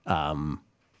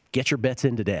 get your bets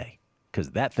in today, because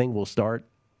that thing will start,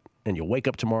 and you'll wake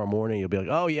up tomorrow morning, you'll be like,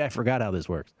 oh yeah, I forgot how this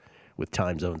works with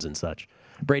time zones and such.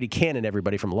 Brady Cannon,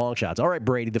 everybody from Long Shots. All right,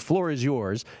 Brady, the floor is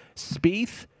yours.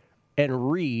 Spieth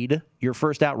and Reed, your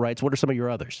first outrights. What are some of your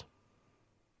others?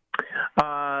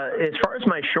 As far as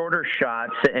my shorter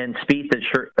shots, and Spieth is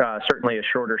certainly a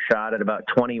shorter shot at about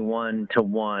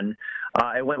 21-1.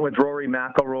 I went with Rory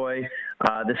McIlroy.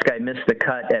 This guy missed the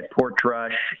cut at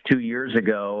Portrush 2 years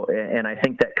ago, and I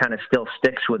think that kind of still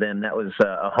sticks with him. That was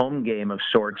a home game of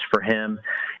sorts for him,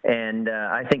 and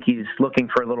I think he's looking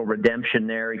for a little redemption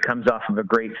there. He comes off of a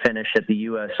great finish at the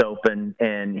U.S. Open,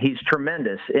 and he's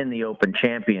tremendous in the Open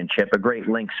Championship, a great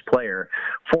links player.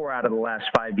 4 out of the last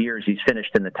 5 years, he's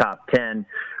finished in the top 10.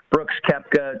 Brooks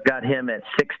Koepka got him at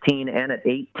 16 and at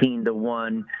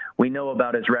 18-1. We know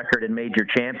about his record in major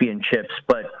championships,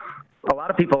 but a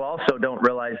lot of people also don't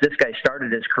realize this guy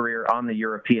started his career on the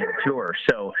European Tour.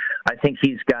 So I think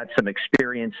he's got some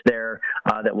experience there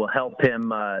that will help him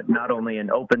not only in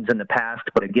Opens in the past,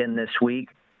 but again this week.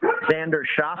 Xander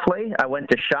Schauffele, I went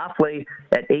to Schauffele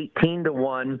at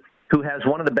 18-1. Who has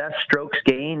one of the best strokes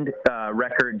gained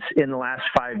records in the last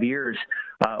 5 years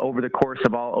over the course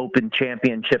of all Open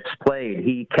Championships played.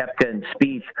 He, Koepka, and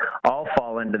Spieth all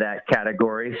fall into that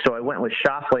category. So I went with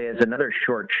Schauffele as another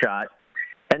short shot.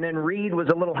 And then Reed was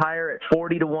a little higher at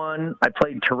 40-1. I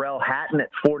played Tyrrell Hatton at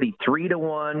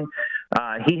 43-1.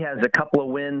 He has a couple of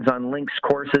wins on links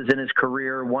courses in his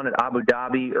career, one at Abu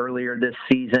Dhabi earlier this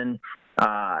season.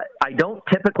 I don't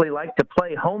typically like to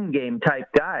play home game type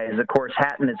guys. Of course,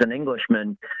 Hatton is an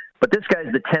Englishman, but this guy's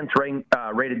the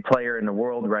 10th rated player in the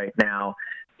world right now.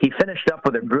 He finished up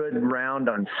with a good round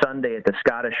on Sunday at the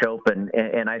Scottish Open,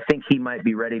 and I think he might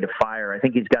be ready to fire. I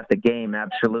think he's got the game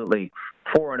absolutely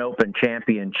for an Open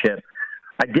Championship.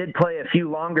 I did play a few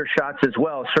longer shots as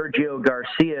well. Sergio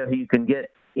Garcia, who you can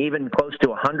get even close to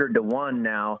 100-1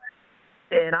 now.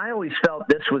 And I always felt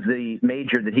this was the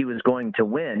major that he was going to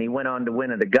win. He went on to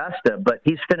win at Augusta, but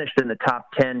he's finished in the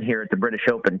top 10 here at the British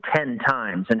Open 10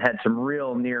 times and had some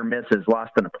real near misses,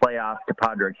 lost in a playoff to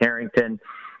Padraig Harrington.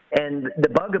 And the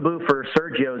bugaboo for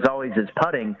Sergio is always his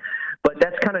putting, but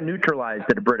that's kind of neutralized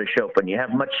at the British Open. You have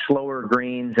much slower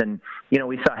greens, and, you know,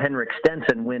 we saw Henrik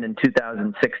Stenson win in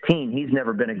 2016. He's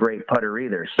never been a great putter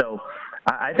either. So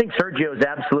I think Sergio is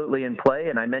absolutely in play,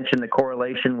 and I mentioned the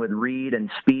correlation with Reed and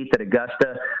Spieth at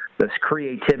Augusta, this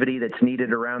creativity that's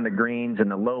needed around the greens and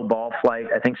the low ball flight.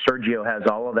 I think Sergio has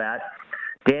all of that.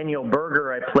 Daniel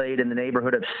Berger, I played in the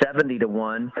neighborhood of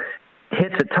 70-1.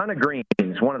 Hits a ton of greens,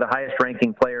 one of the highest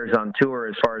ranking players on tour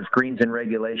as far as greens in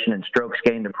regulation and strokes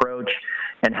gained approach,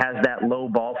 and has that low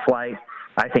ball flight.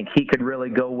 I think he could really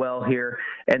go well here.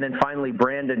 And then finally,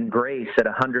 Brandon Grace at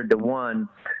 100-1.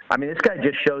 I mean, this guy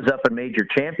just shows up in major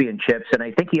championships, and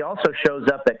I think he also shows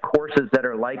up at courses that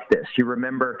are like this. You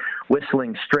remember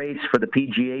Whistling Straits for the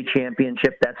PGA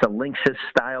Championship. That's a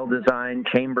Linksys-style design.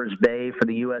 Chambers Bay for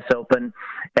the U.S. Open.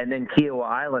 And then Kiowa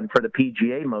Island for the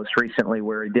PGA most recently,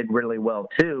 where he did really well,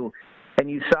 too. And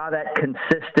you saw that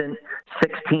consistent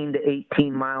 16 to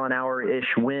 18 mile an hour-ish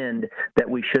wind that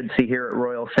we should see here at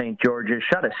Royal St. George's.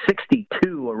 Shot a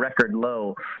 62, a record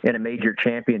low in a major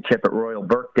championship at Royal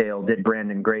Birkdale, did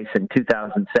Brandon Grace in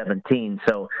 2017.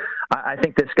 So I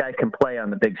think this guy can play on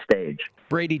the big stage.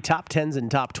 Brady, top 10s and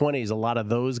top 20s, a lot of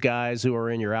those guys who are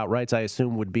in your outrights, I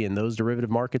assume, would be in those derivative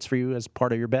markets for you as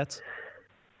part of your bets?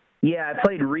 Yeah, I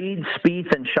played Reed,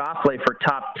 Spieth, and Schauffele for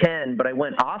top 10, but I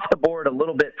went off the board a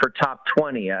little bit for top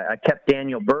 20. I kept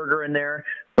Daniel Berger in there,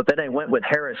 but then I went with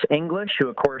Harris English, who,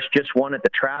 of course, just won at the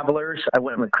Travelers. I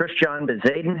went with Christian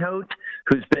Bezuidenhout,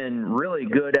 who's been really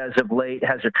good as of late,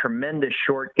 has a tremendous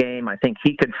short game. I think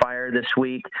he could fire this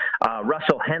week.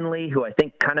 Russell Henley, who I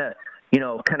think kind of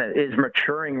is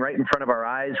maturing right in front of our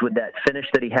eyes with that finish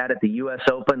that he had at the U.S.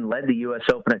 Open, led the U.S.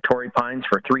 Open at Torrey Pines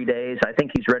for 3 days. I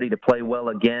think he's ready to play well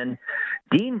again.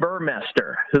 Dean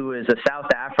Burmester, who is a South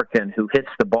African who hits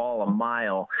the ball a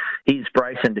mile. He's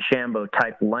Bryson DeChambeau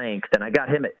type length, and I got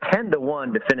him at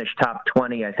 10-1 to finish top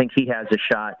 20. I think he has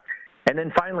a shot. And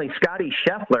then finally, Scotty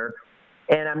Scheffler.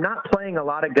 And I'm not playing a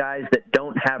lot of guys that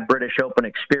don't have British Open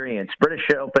experience. British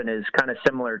Open is kind of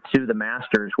similar to the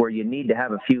Masters, where you need to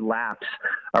have a few laps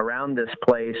around this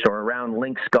place or around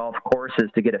links golf courses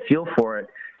to get a feel for it.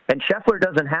 And Scheffler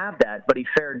doesn't have that, but he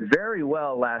fared very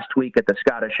well last week at the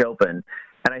Scottish Open.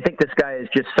 And I think this guy is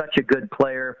just such a good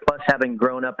player, plus having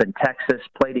grown up in Texas,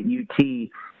 played at UT,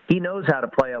 he knows how to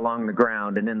play along the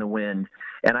ground and in the wind,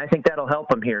 and I think that'll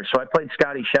help him here. So I played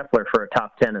Scotty Scheffler for a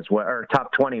top 10 as well, or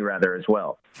top 20 rather as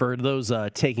well. For those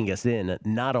taking us in,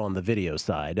 not on the video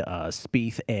side,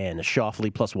 Spieth and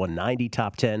Schauffele plus 190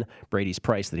 top 10. Brady's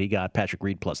price that he got, Patrick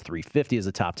Reed plus 350 as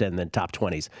a top 10, and then top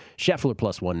 20s. Scheffler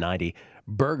plus 190,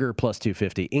 Berger plus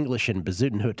 250, English and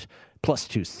Bezuidenhout plus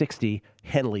 260,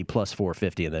 Henley plus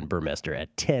 450, and then Burmester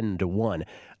at 10-1.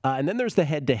 And then there's the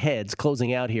head-to-heads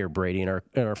closing out here, Brady, in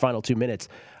our final 2 minutes.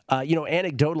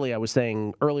 Anecdotally, I was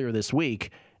saying earlier this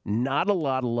week, not a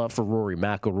lot of love for Rory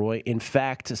McIlroy. In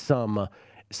fact, some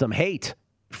hate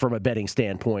from a betting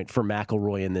standpoint for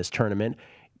McIlroy in this tournament.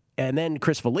 And then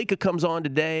Chris Felica comes on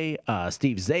today,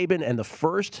 Steve Zabin, and the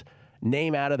first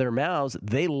name out of their mouths,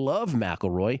 they love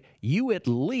McIlroy. You at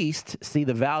least see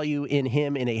the value in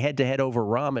him in a head-to-head over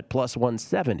Rahm at plus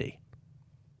 170.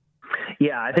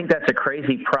 Yeah, I think that's a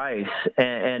crazy price.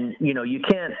 And you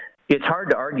can't, it's hard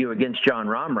to argue against Jon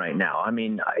Rahm right now. I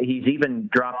mean, he's even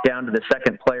dropped down to the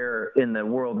second player in the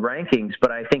world rankings,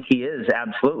 but I think he is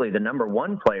absolutely the number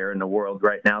one player in the world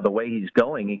right now, the way he's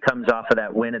going. He comes off of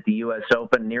that win at the U.S.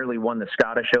 Open, nearly won the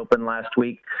Scottish Open last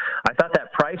week. I thought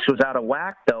that price was out of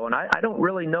whack, though, and I don't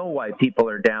really know why people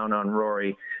are down on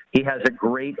Rory. He has a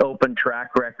great open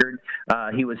track record.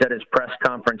 He was at his press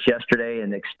conference yesterday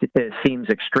and seems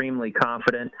extremely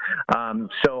confident.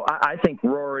 So I think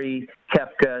Rory,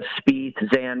 Koepka, Spieth,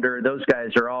 Xander, those guys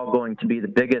are all going to be the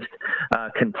biggest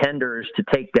contenders to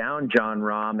take down Jon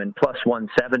Rahm. And plus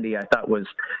 170, I thought was,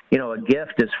 a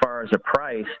gift as far as a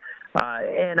price.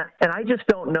 And I just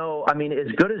don't know. I mean, as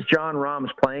good as Jon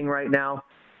Rahm's playing right now,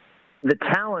 the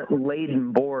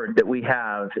talent-laden board that we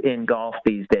have in golf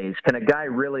these days, can a guy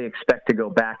really expect to go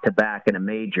back-to-back in a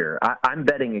major? I'm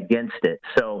betting against it.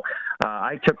 So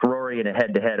I took Rory in a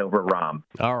head-to-head over Rahm.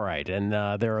 All right, and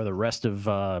there are the rest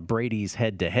of Brady's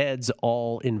head-to-heads,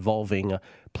 all involving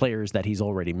players that he's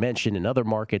already mentioned in other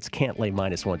markets. Cantlay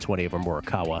minus 120 over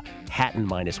Morikawa. Hatton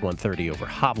minus 130 over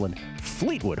Hovland.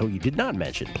 Fleetwood, who you did not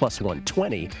mention, plus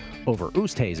 120 over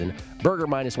Oosthuizen. Berger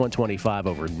minus 125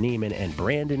 over Neiman. And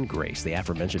Brandon Grace, the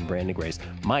aforementioned Brandon Grace,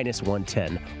 minus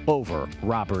 110 over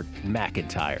Robert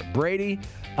McIntyre. Brady,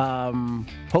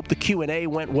 hope the Q&A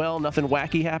went well. Nothing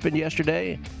wacky happened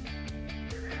yesterday?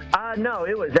 No,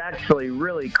 it was actually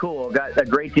really cool. Got a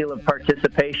great deal of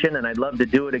participation, and I'd love to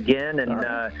do it again.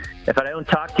 And if I don't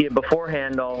talk to you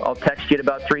beforehand, I'll text you at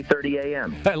about 3:30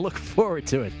 a.m. I look forward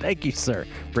to it. Thank you, sir.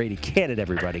 Brady Cannon,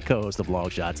 everybody, co-host of Long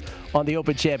Shots on the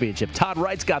Open Championship. Todd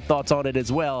Wright's got thoughts on it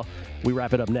as well. We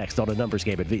wrap it up next on A Numbers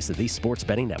Game at VSiN, the Sports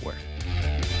Betting Network.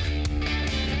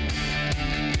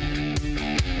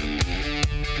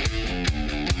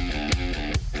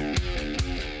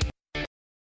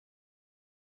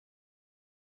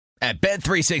 At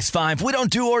Bet365, we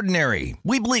don't do ordinary.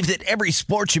 We believe that every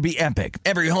sport should be epic.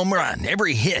 Every home run,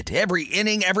 every hit, every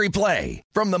inning, every play.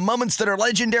 From the moments that are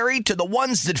legendary to the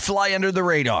ones that fly under the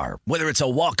radar. Whether it's a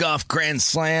walk-off grand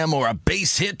slam or a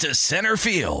base hit to center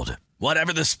field.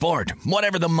 Whatever the sport,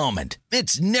 whatever the moment.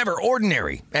 It's never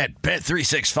ordinary at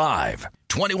Bet365.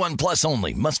 21 plus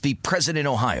only. Must be present in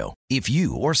Ohio. If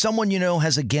you or someone you know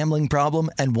has a gambling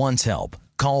problem and wants help,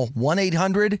 call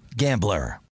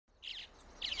 1-800-GAMBLER.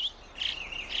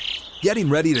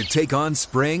 Getting ready to take on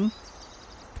spring?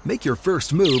 Make your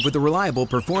first move with the reliable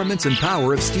performance and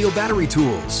power of Steel battery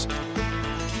tools.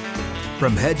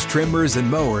 From hedge trimmers and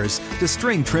mowers to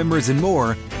string trimmers and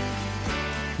more,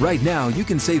 right now you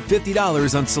can save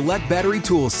 $50 on select battery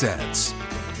tool sets.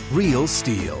 Real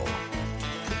Steel.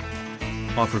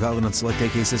 Offer valid on select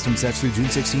AK system sets through June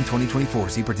 16, 2024.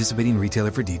 See participating retailer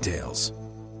for details.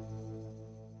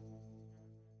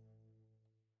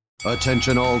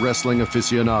 Attention all wrestling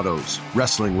aficionados.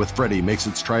 Wrestling with Freddie makes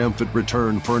its triumphant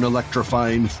return for an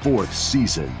electrifying 4th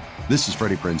season. This is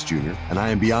Freddie Prinze Jr., and I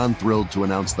am beyond thrilled to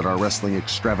announce that our wrestling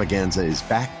extravaganza is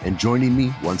back, and joining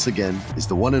me once again is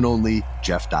the one and only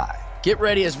Jeff Dye. Get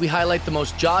ready as we highlight the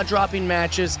most jaw-dropping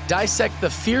matches, dissect the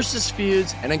fiercest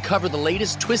feuds, and uncover the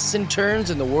latest twists and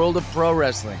turns in the world of pro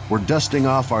wrestling. We're dusting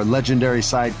off our legendary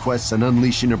side quests and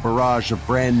unleashing a barrage of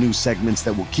brand new segments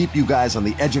that will keep you guys on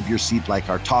the edge of your seat like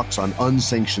our talks on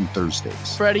Unsanctioned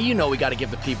Thursdays. Freddie, you know we got to give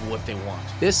the people what they want.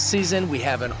 This season, we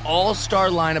have an all-star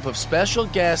lineup of special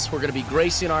guests who are going to be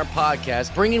gracing our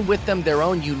podcast, bringing with them their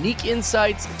own unique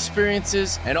insights,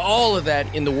 experiences, and all of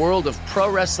that in the world of pro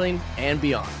wrestling and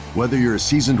beyond. Whether you're a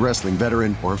seasoned wrestling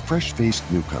veteran or a fresh-faced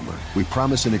newcomer, we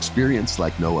promise an experience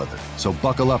like no other. So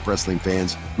buckle up, wrestling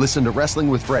fans. Listen to Wrestling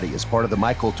with Freddie as part of the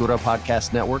My Cultura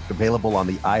Podcast Network, available on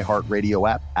the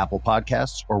iHeartRadio app, Apple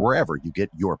Podcasts, or wherever you get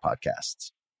your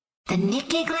podcasts. The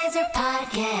Nikki Glaser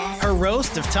Podcast. Her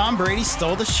roast of Tom Brady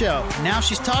stole the show. Now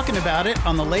she's talking about it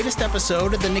on the latest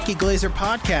episode of the Nikki Glaser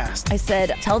Podcast. I said,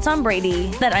 tell Tom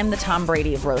Brady that I'm the Tom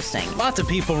Brady of roasting. Lots of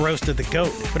people roasted the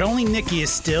GOAT, but only Nikki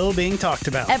is still being talked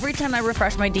about. Every time I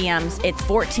refresh my DMs, it's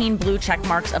 14 blue check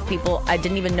marks of people I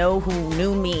didn't even know who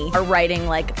knew me are writing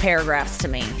like paragraphs to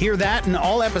me. Hear that in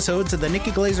all episodes of the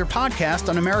Nikki Glaser Podcast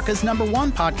on America's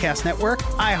 #1 podcast network,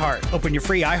 iHeart. Open your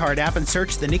free iHeart app and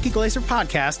search the Nikki Glaser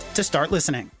Podcast to start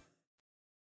listening.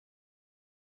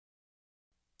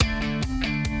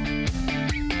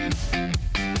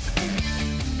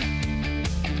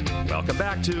 Welcome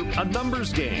back to A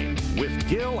Numbers Game with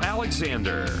Gil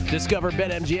Alexander. Discover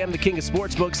BetMGM, the king of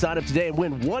sportsbooks. Sign up today and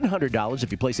win $100 if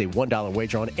you place a $1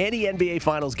 wager on any NBA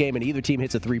Finals game and either team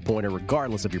hits a three-pointer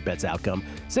regardless of your bet's outcome.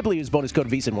 Simply use bonus code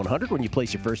VSiN100 when you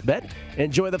place your first bet.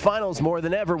 Enjoy the finals more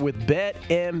than ever with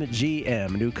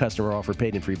BetMGM. New customer offer,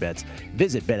 paid in free bets.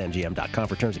 Visit BetMGM.com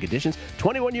for terms and conditions.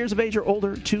 21 years of age or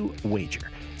older to wager.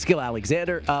 It's Gil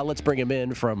Alexander. Let's bring him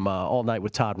in from All Night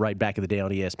with Todd Wright back in the day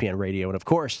on ESPN Radio. And, of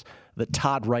course, the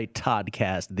Todd Wright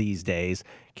Toddcast these days.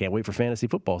 Can't wait for fantasy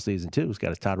football season, too. He's got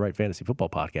his Todd Wright Fantasy Football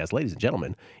Podcast. Ladies and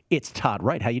gentlemen, it's Todd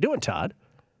Wright. How you doing, Todd?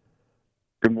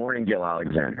 Good morning, Gil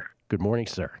Alexander. Good morning,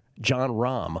 sir. Jon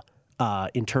Rahm,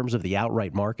 in terms of the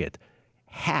outright market,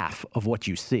 half of what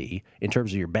you see in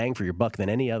terms of your bang for your buck than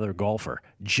any other golfer.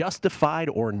 Justified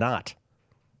or not?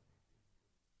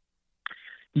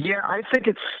 Yeah, I think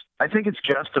it's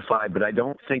justified, but I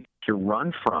don't think you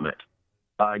run from it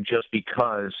just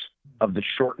because of the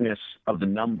shortness of the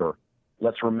number.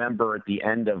 Let's remember at the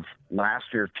end of last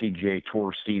year's PGA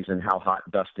Tour season how hot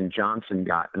Dustin Johnson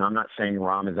got, and I'm not saying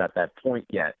Rahm is at that point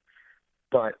yet,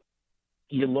 but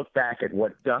you look back at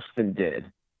what Dustin did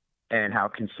and how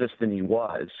consistent he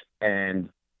was, and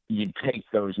you take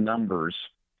those numbers,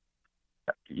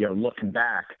 looking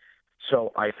back.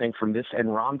 So I think from this, and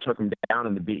Rahm took him down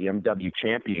in the BMW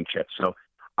Championship. So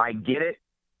I get it,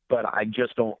 but I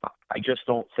just don't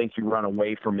think you run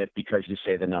away from it because you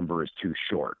say the number is too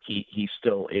short. He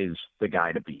still is the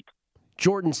guy to beat.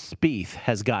 Jordan Spieth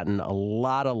has gotten a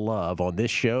lot of love on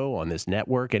this show, on this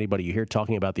network. Anybody you hear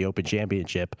talking about the Open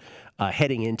Championship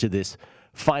heading into this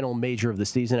final major of the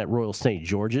season at Royal St.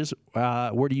 George's.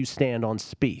 Where do you stand on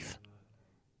Spieth?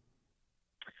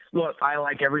 Look, I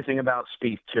like everything about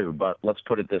Spieth too, but let's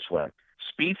put it this way.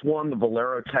 Spieth won the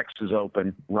Valero Texas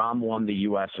Open. Rahm won the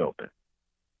U.S. Open.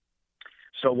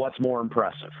 So what's more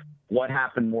impressive? What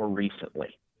happened more recently?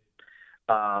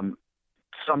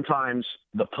 Sometimes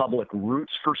the public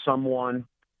roots for someone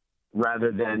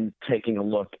rather than taking a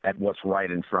look at what's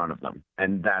right in front of them,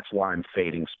 and that's why I'm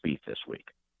fading Spieth this week.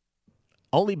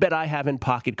 Only bet I have in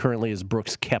pocket currently is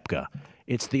Brooks Koepka.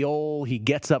 It's the old he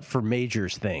gets up for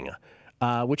majors thing.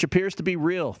 Which appears to be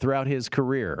real throughout his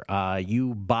career.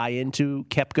 You buy into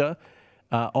Koepka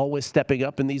always stepping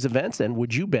up in these events, and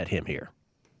would you bet him here?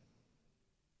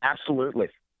 Absolutely.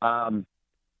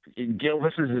 Gil,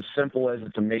 this is as simple as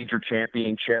it's a major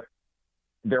championship.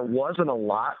 There wasn't a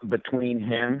lot between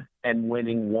him and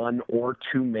winning one or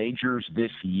two majors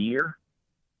this year.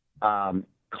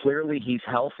 Clearly, he's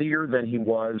healthier than he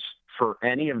was for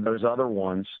any of those other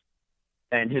ones.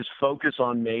 And his focus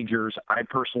on majors, I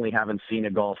personally haven't seen a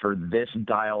golfer this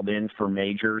dialed in for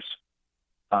majors,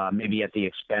 maybe at the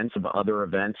expense of other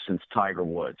events since Tiger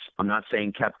Woods. I'm not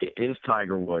saying Koepka is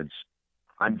Tiger Woods.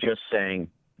 I'm just saying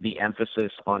the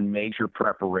emphasis on major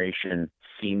preparation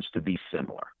seems to be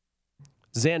similar.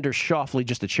 Xander Schauffele,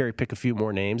 just to cherry pick a few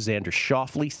more names. Xander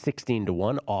Schauffele,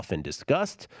 16-1, often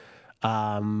discussed.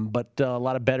 But a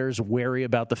lot of bettors wary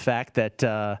about the fact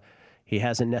that he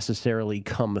hasn't necessarily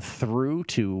come through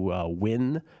to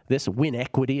win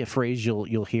equity, a phrase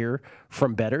you'll hear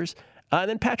from bettors. And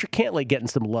then Patrick Cantlay getting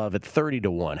some love at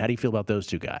 30-1. How do you feel about those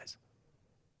two guys?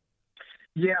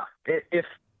 Yeah, if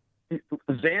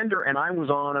Xander, and I was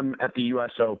on him at the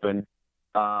U.S. Open,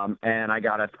 and I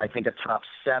got, I think, a top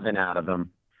 7 out of him.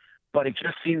 But it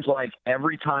just seems like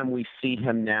every time we see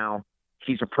him now,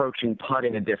 he's approaching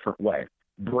putting a different way.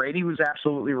 Brady was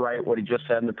absolutely right what he just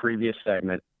said in the previous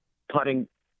segment. Putting,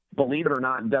 believe it or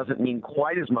not, doesn't mean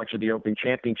quite as much of the Open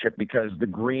Championship because the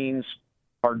greens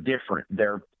are different.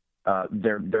 They're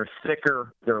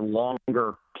thicker, they're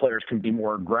longer. Players can be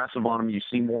more aggressive on them. You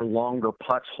see more longer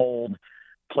putts hold.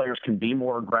 Players can be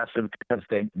more aggressive because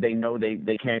they know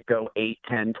they can't go 8,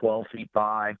 10, 12 feet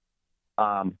by.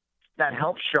 That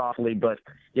helps Schauffele, but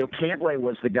Cantlay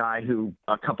was the guy who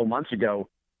a couple months ago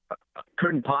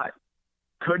couldn't putt,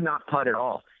 could not putt at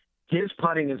all. His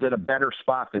putting is at a better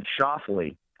spot than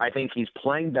Schauffele. I think he's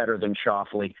playing better than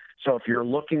Schauffele. So if you're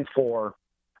looking for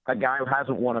a guy who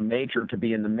hasn't won a major to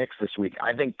be in the mix this week,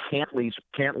 I think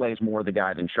Cantlay's more the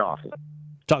guy than Schauffele.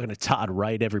 Talking to Todd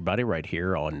Wright, everybody, right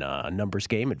here on Numbers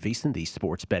Game at VSiN, the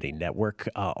sports betting network,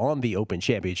 on the Open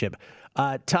Championship.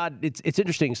 Todd, it's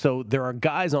interesting. So there are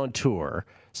guys on tour,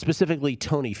 specifically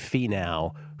Tony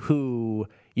Finau, who,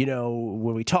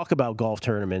 when we talk about golf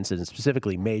tournaments and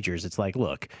specifically majors, it's like,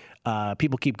 look,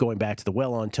 people keep going back to the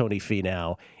well on Tony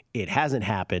Finau. It hasn't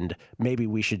happened. Maybe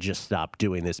we should just stop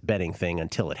doing this betting thing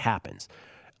until it happens.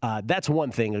 That's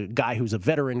one thing, a guy who's a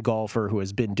veteran golfer who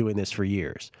has been doing this for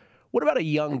years. What about a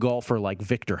young golfer like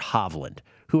Viktor Hovland,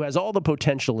 who has all the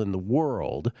potential in the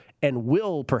world and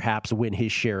will perhaps win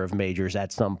his share of majors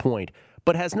at some point,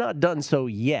 but has not done so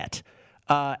yet?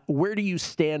 Where do you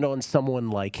stand on someone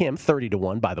like him,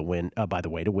 30-1 by the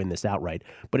way, to win this outright,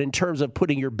 but in terms of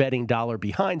putting your betting dollar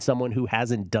behind someone who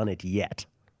hasn't done it yet?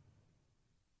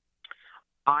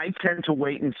 I tend to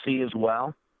wait and see as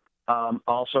well.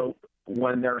 Also,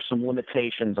 when there are some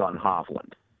limitations on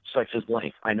Hovland, such as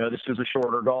length. I know this is a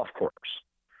shorter golf course,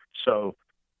 so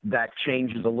that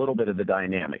changes a little bit of the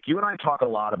dynamic. You and I talk a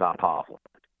lot about Hovland.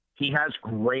 He has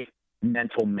great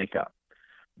mental makeup,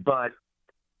 but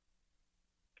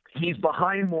he's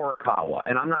behind Morikawa,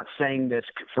 and I'm not saying this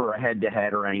for a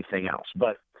head-to-head or anything else,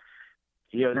 but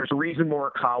there's a reason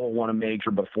Morikawa won a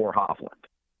major before Hovland.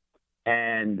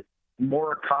 And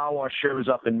Morikawa shows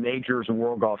up in majors and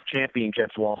World Golf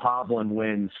Championships while Hovland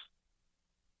wins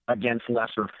against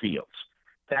lesser fields.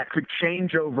 That could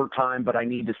change over time, but I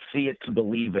need to see it to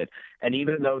believe it. And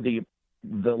even though the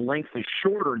length is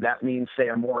shorter, that means, say,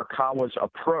 a Morikawa's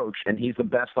approach, and he's the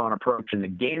best on approach in the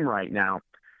game right now,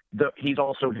 he's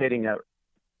also hitting a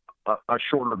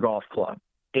shorter golf club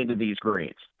into these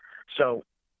greens. So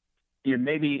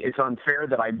maybe it's unfair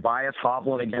that I bias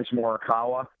Hovland against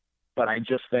Morikawa, but I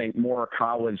just think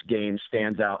Morikawa's game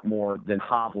stands out more than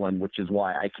Hovland, which is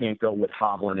why I can't go with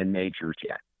Hovland in majors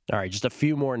yet. All right, just a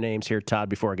few more names here, Todd,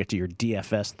 before I get to your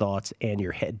DFS thoughts and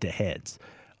your head-to-heads.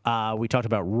 We talked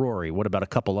about Rory. What about a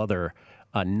couple other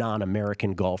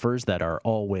non-American golfers that are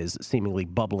always seemingly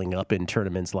bubbling up in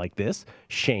tournaments like this?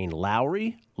 Shane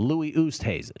Lowry, Louis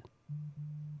Oosthuizen.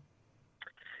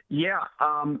 Yeah,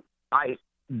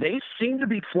 they seem to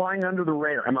be flying under the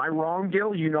radar. Am I wrong,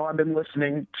 Gil? I've been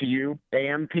listening to you,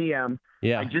 AM, PM.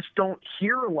 Yeah. I just don't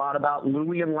hear a lot about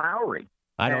Louis and Lowry.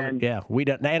 We don't.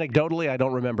 Anecdotally, I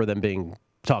don't remember them being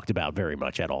talked about very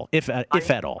much at all, if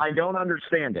at all. I don't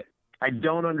understand it.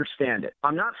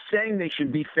 I'm not saying they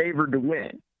should be favored to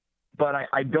win, but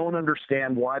I don't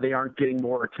understand why they aren't getting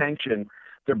more attention.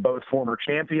 They're both former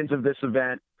champions of this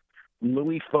event.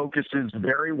 Louis focuses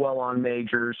very well on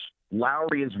majors.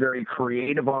 Lowry is very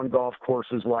creative on golf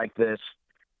courses like this.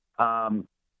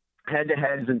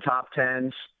 Head-to-heads and top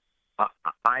tens,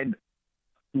 I'd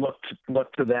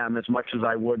look to them as much as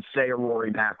I would, say, a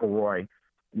Rory McIlroy,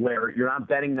 where you're not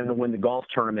betting them to win the golf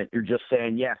tournament. You're just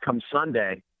saying, yeah, come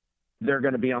Sunday, they're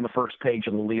going to be on the first page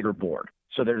of the leaderboard.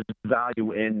 So there's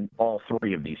value in all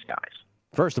three of these guys.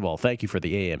 First of all, thank you for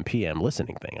the AM/PM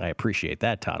listening thing. I appreciate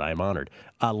that, Todd. I'm honored.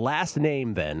 Last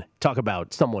name, then. Talk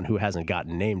about someone who hasn't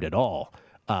gotten named at all.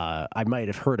 I might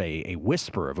have heard a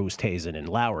whisper of Oosthuizen and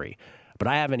Lowry, but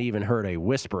I haven't even heard a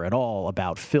whisper at all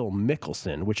about Phil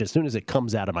Mickelson, which as soon as it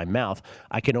comes out of my mouth,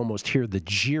 I can almost hear the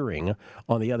jeering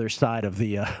on the other side of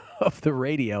the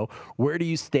radio. Where do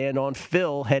you stand on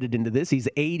Phil headed into this? He's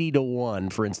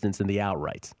 80-1, for instance, in the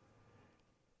outrights.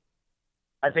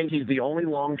 I think he's the only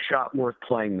long shot worth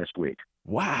playing this week.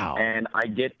 Wow. And I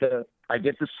get the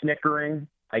snickering.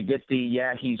 I get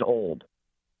he's old.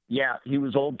 Yeah, he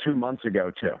was old 2 months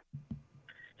ago, too.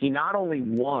 He not only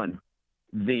won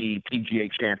the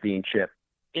PGA Championship,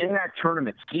 in that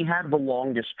tournament, he had the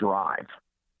longest drive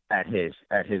at his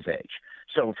age.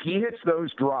 So if he hits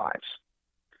those drives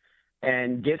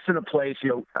and gets in a place,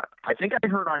 I think I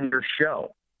heard on your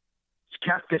show,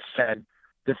 Koepka said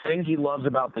the thing he loves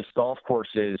about this golf course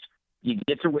is you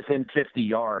get to within 50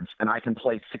 yards and I can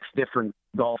play six different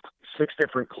clubs, 6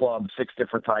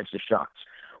 different types of shots.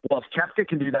 Well, if Koepka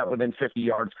can do that within 50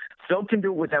 yards, Phil can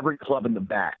do it with every club in the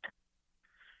back.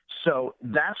 So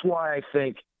that's why I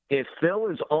think if Phil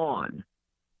is on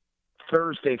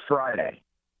Thursday, Friday,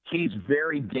 he's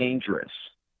very dangerous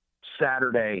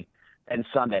Saturday and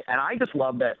Sunday. And I just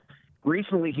love that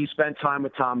recently he spent time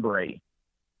with Tom Brady.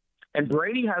 And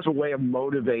Brady has a way of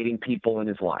motivating people in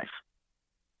his life.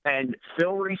 And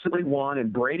Phil recently won,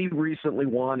 and Brady recently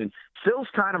won, and Phil's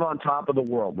kind of on top of the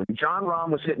world. When Jon Rahm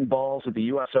was hitting balls at the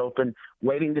U.S. Open,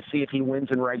 waiting to see if he wins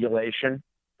in regulation,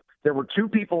 there were 2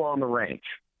 people on the range.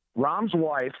 Rahm's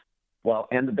wife,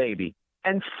 and the baby,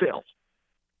 and Phil.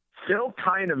 Phil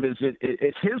kind of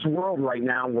it's his world right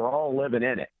now. We're all living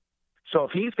in it. So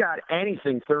if he's got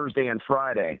anything Thursday and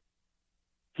Friday,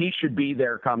 he should be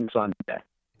there come Sunday.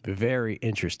 Very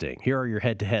interesting. Here are your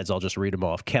head-to-heads. I'll just read them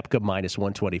off. Koepka minus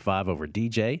 125 over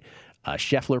DJ.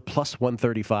 Scheffler plus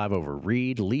 135 over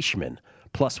Reed. Leishman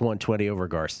plus 120 over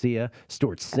Garcia.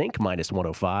 Stuart Sink minus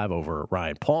 105 over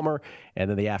Ryan Palmer. And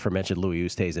then the aforementioned Louis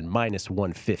Oosthuizen minus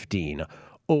 115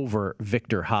 over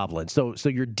Viktor Hovland. So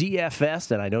your DFS,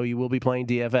 and I know you will be playing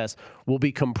DFS, will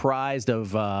be comprised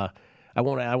of I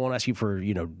won't ask you for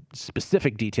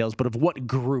specific details, but of what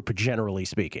group, generally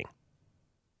speaking?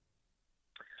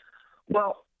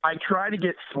 Well, I try to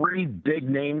get 3 big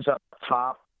names up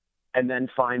top and then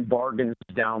find bargains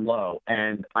down low.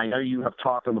 And I know you have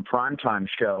talked on the Primetime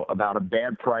show about a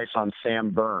bad price on Sam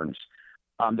Burns.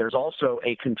 There's also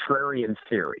a contrarian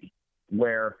theory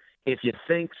where if you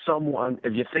think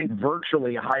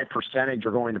virtually a high percentage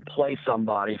are going to play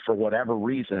somebody for whatever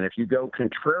reason, if you go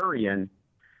contrarian,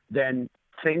 then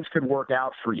things could work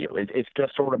out for you. It's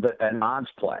just sort of an odds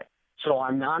play. So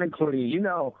I'm not including,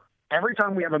 every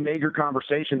time we have a major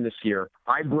conversation this year,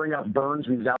 I bring up Burns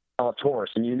and Zalatoris,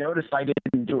 and you notice I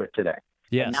didn't do it today.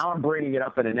 Yes. And now I'm bringing it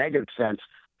up in a negative sense.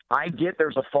 I get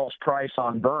there's a false price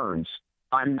on Burns.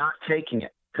 I'm not taking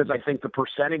it because I think the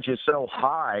percentage is so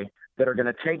high that are going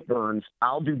to take Burns.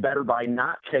 I'll do better by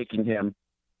not taking him.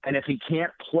 And if he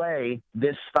can't play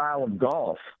this style of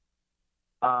golf,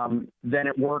 then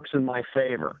it works in my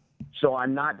favor. So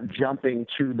I'm not jumping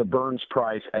to the Burns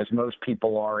price as most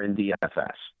people are in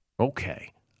DFS.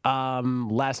 Okay.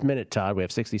 Last minute, Todd. We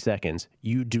have 60 seconds.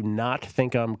 You do not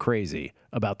think I'm crazy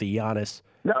about the Giannis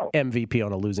MVP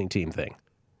on a losing team thing?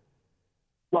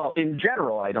 Well, in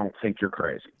general, I don't think you're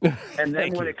crazy. And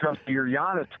then when it comes to your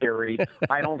Giannis theory,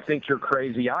 I don't think you're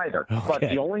crazy either. Okay. But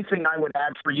the only thing I would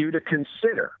add for you to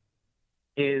consider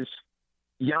is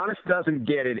Giannis doesn't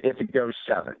get it if it goes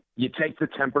 7. You take the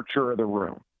temperature of the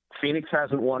room. Phoenix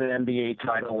hasn't won an NBA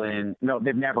title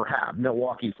they've never have.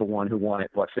 Milwaukee's the one who won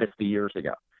it, 50 years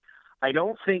ago. I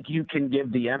don't think you can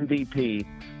give the MVP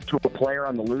to a player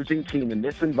on the losing team in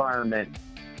this environment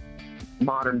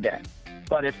modern day.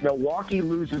 But if Milwaukee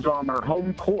loses on their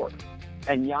home court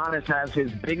and Giannis has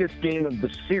his biggest game of the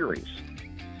series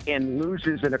and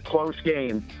loses in a close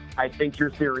game, I think your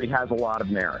theory has a lot of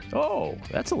merit. Oh,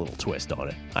 that's a little twist on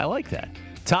it. I like that.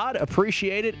 Todd,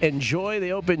 appreciate it. Enjoy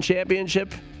the Open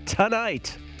Championship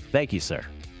tonight. Thank you, sir.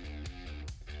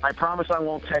 I promise I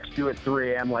won't text you at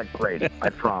 3 a.m. like Brady. I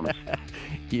promise.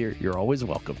 You're always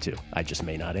welcome to. I just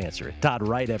may not answer it. Todd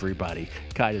Wright, everybody,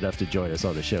 kind enough to join us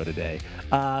on the show today.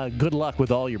 Good luck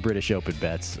with all your British Open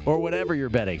bets or whatever you're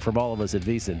betting. From all of us at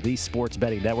VSiN, the Sports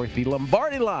Betting Network, the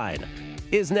Lombardi Line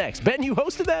is next. Ben, you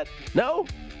hosted that? No?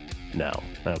 No.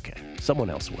 Okay. Someone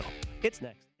else will. It's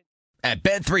next. At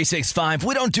Bet365,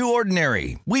 we don't do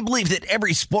ordinary. We believe that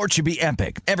every sport should be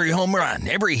epic. Every home run,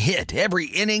 every hit, every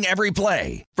inning, every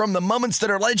play. From the moments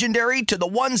that are legendary to the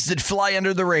ones that fly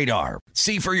under the radar.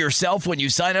 See for yourself when you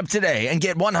sign up today and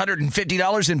get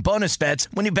 $150 in bonus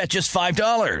bets when you bet just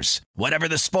 $5. Whatever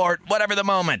the sport, whatever the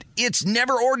moment, it's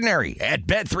never ordinary at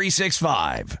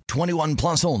Bet365. 21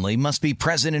 plus only. Must be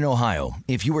present in Ohio.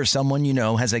 If you or someone you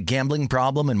know has a gambling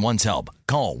problem and wants help,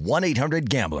 call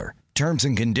 1-800-GAMBLER. Terms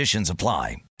and conditions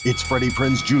apply. It's Freddie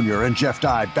Prinze Jr. and Jeff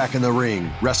Dye back in the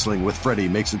ring. Wrestling with Freddie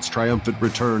makes its triumphant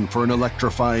return for an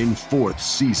electrifying 4th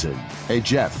season. Hey,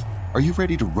 Jeff, are you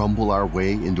ready to rumble our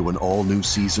way into an all-new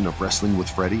season of Wrestling with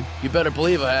Freddie? You better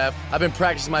believe I have. I've been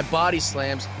practicing my body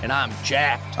slams, and I'm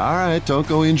jacked. All right, don't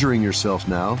go injuring yourself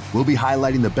now. We'll be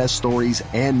highlighting the best stories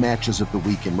and matches of the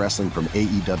week in wrestling from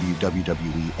AEW,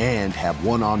 WWE, and have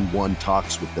one-on-one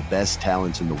talks with the best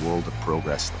talents in the world of pro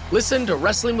wrestling. Listen to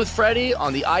Wrestling with Freddie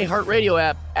on the iHeartRadio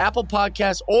app, Apple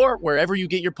Podcasts, or wherever you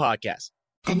get your podcasts.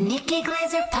 The Nikki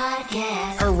Glaser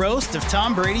Podcast. Her roast of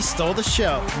Tom Brady stole the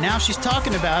show. Now she's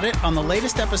talking about it on the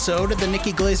latest episode of the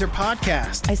Nikki Glaser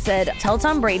Podcast. I said, tell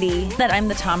Tom Brady that I'm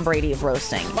the Tom Brady of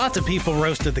roasting. Lots of people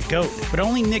roasted the GOAT, but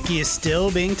only Nikki is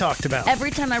still being talked about. Every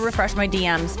time I refresh my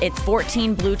DMs, it's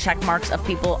 14 blue check marks of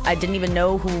people I didn't even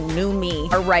know who knew me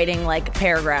are writing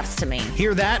paragraphs to me.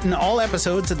 Hear that in all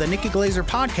episodes of the Nikki Glaser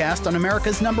Podcast on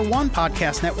America's #1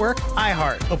 podcast network,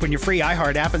 iHeart. Open your free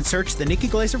iHeart app and search the Nikki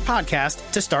Glaser Podcast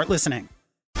to start listening.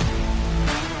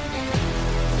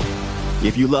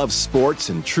 If you love sports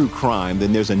and true crime,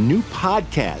 then there's a new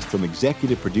podcast from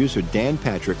executive producer Dan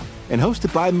Patrick and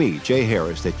hosted by me, Jay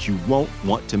Harris, that you won't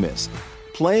want to miss.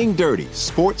 Playing Dirty: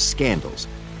 Sports Scandals.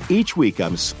 Each week,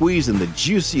 I'm squeezing the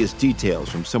juiciest details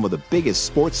from some of the biggest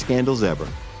sports scandals ever.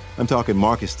 I'm talking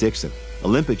Marcus Dixon,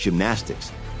 Olympic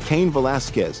gymnastics, Cain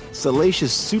Velasquez,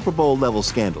 salacious Super Bowl-level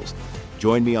scandals.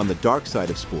 Join me on the dark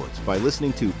side of sports by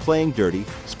listening to Playing Dirty: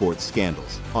 Sports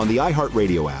Scandals on the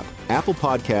iHeartRadio app, Apple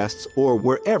Podcasts, or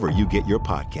wherever you get your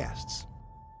podcasts.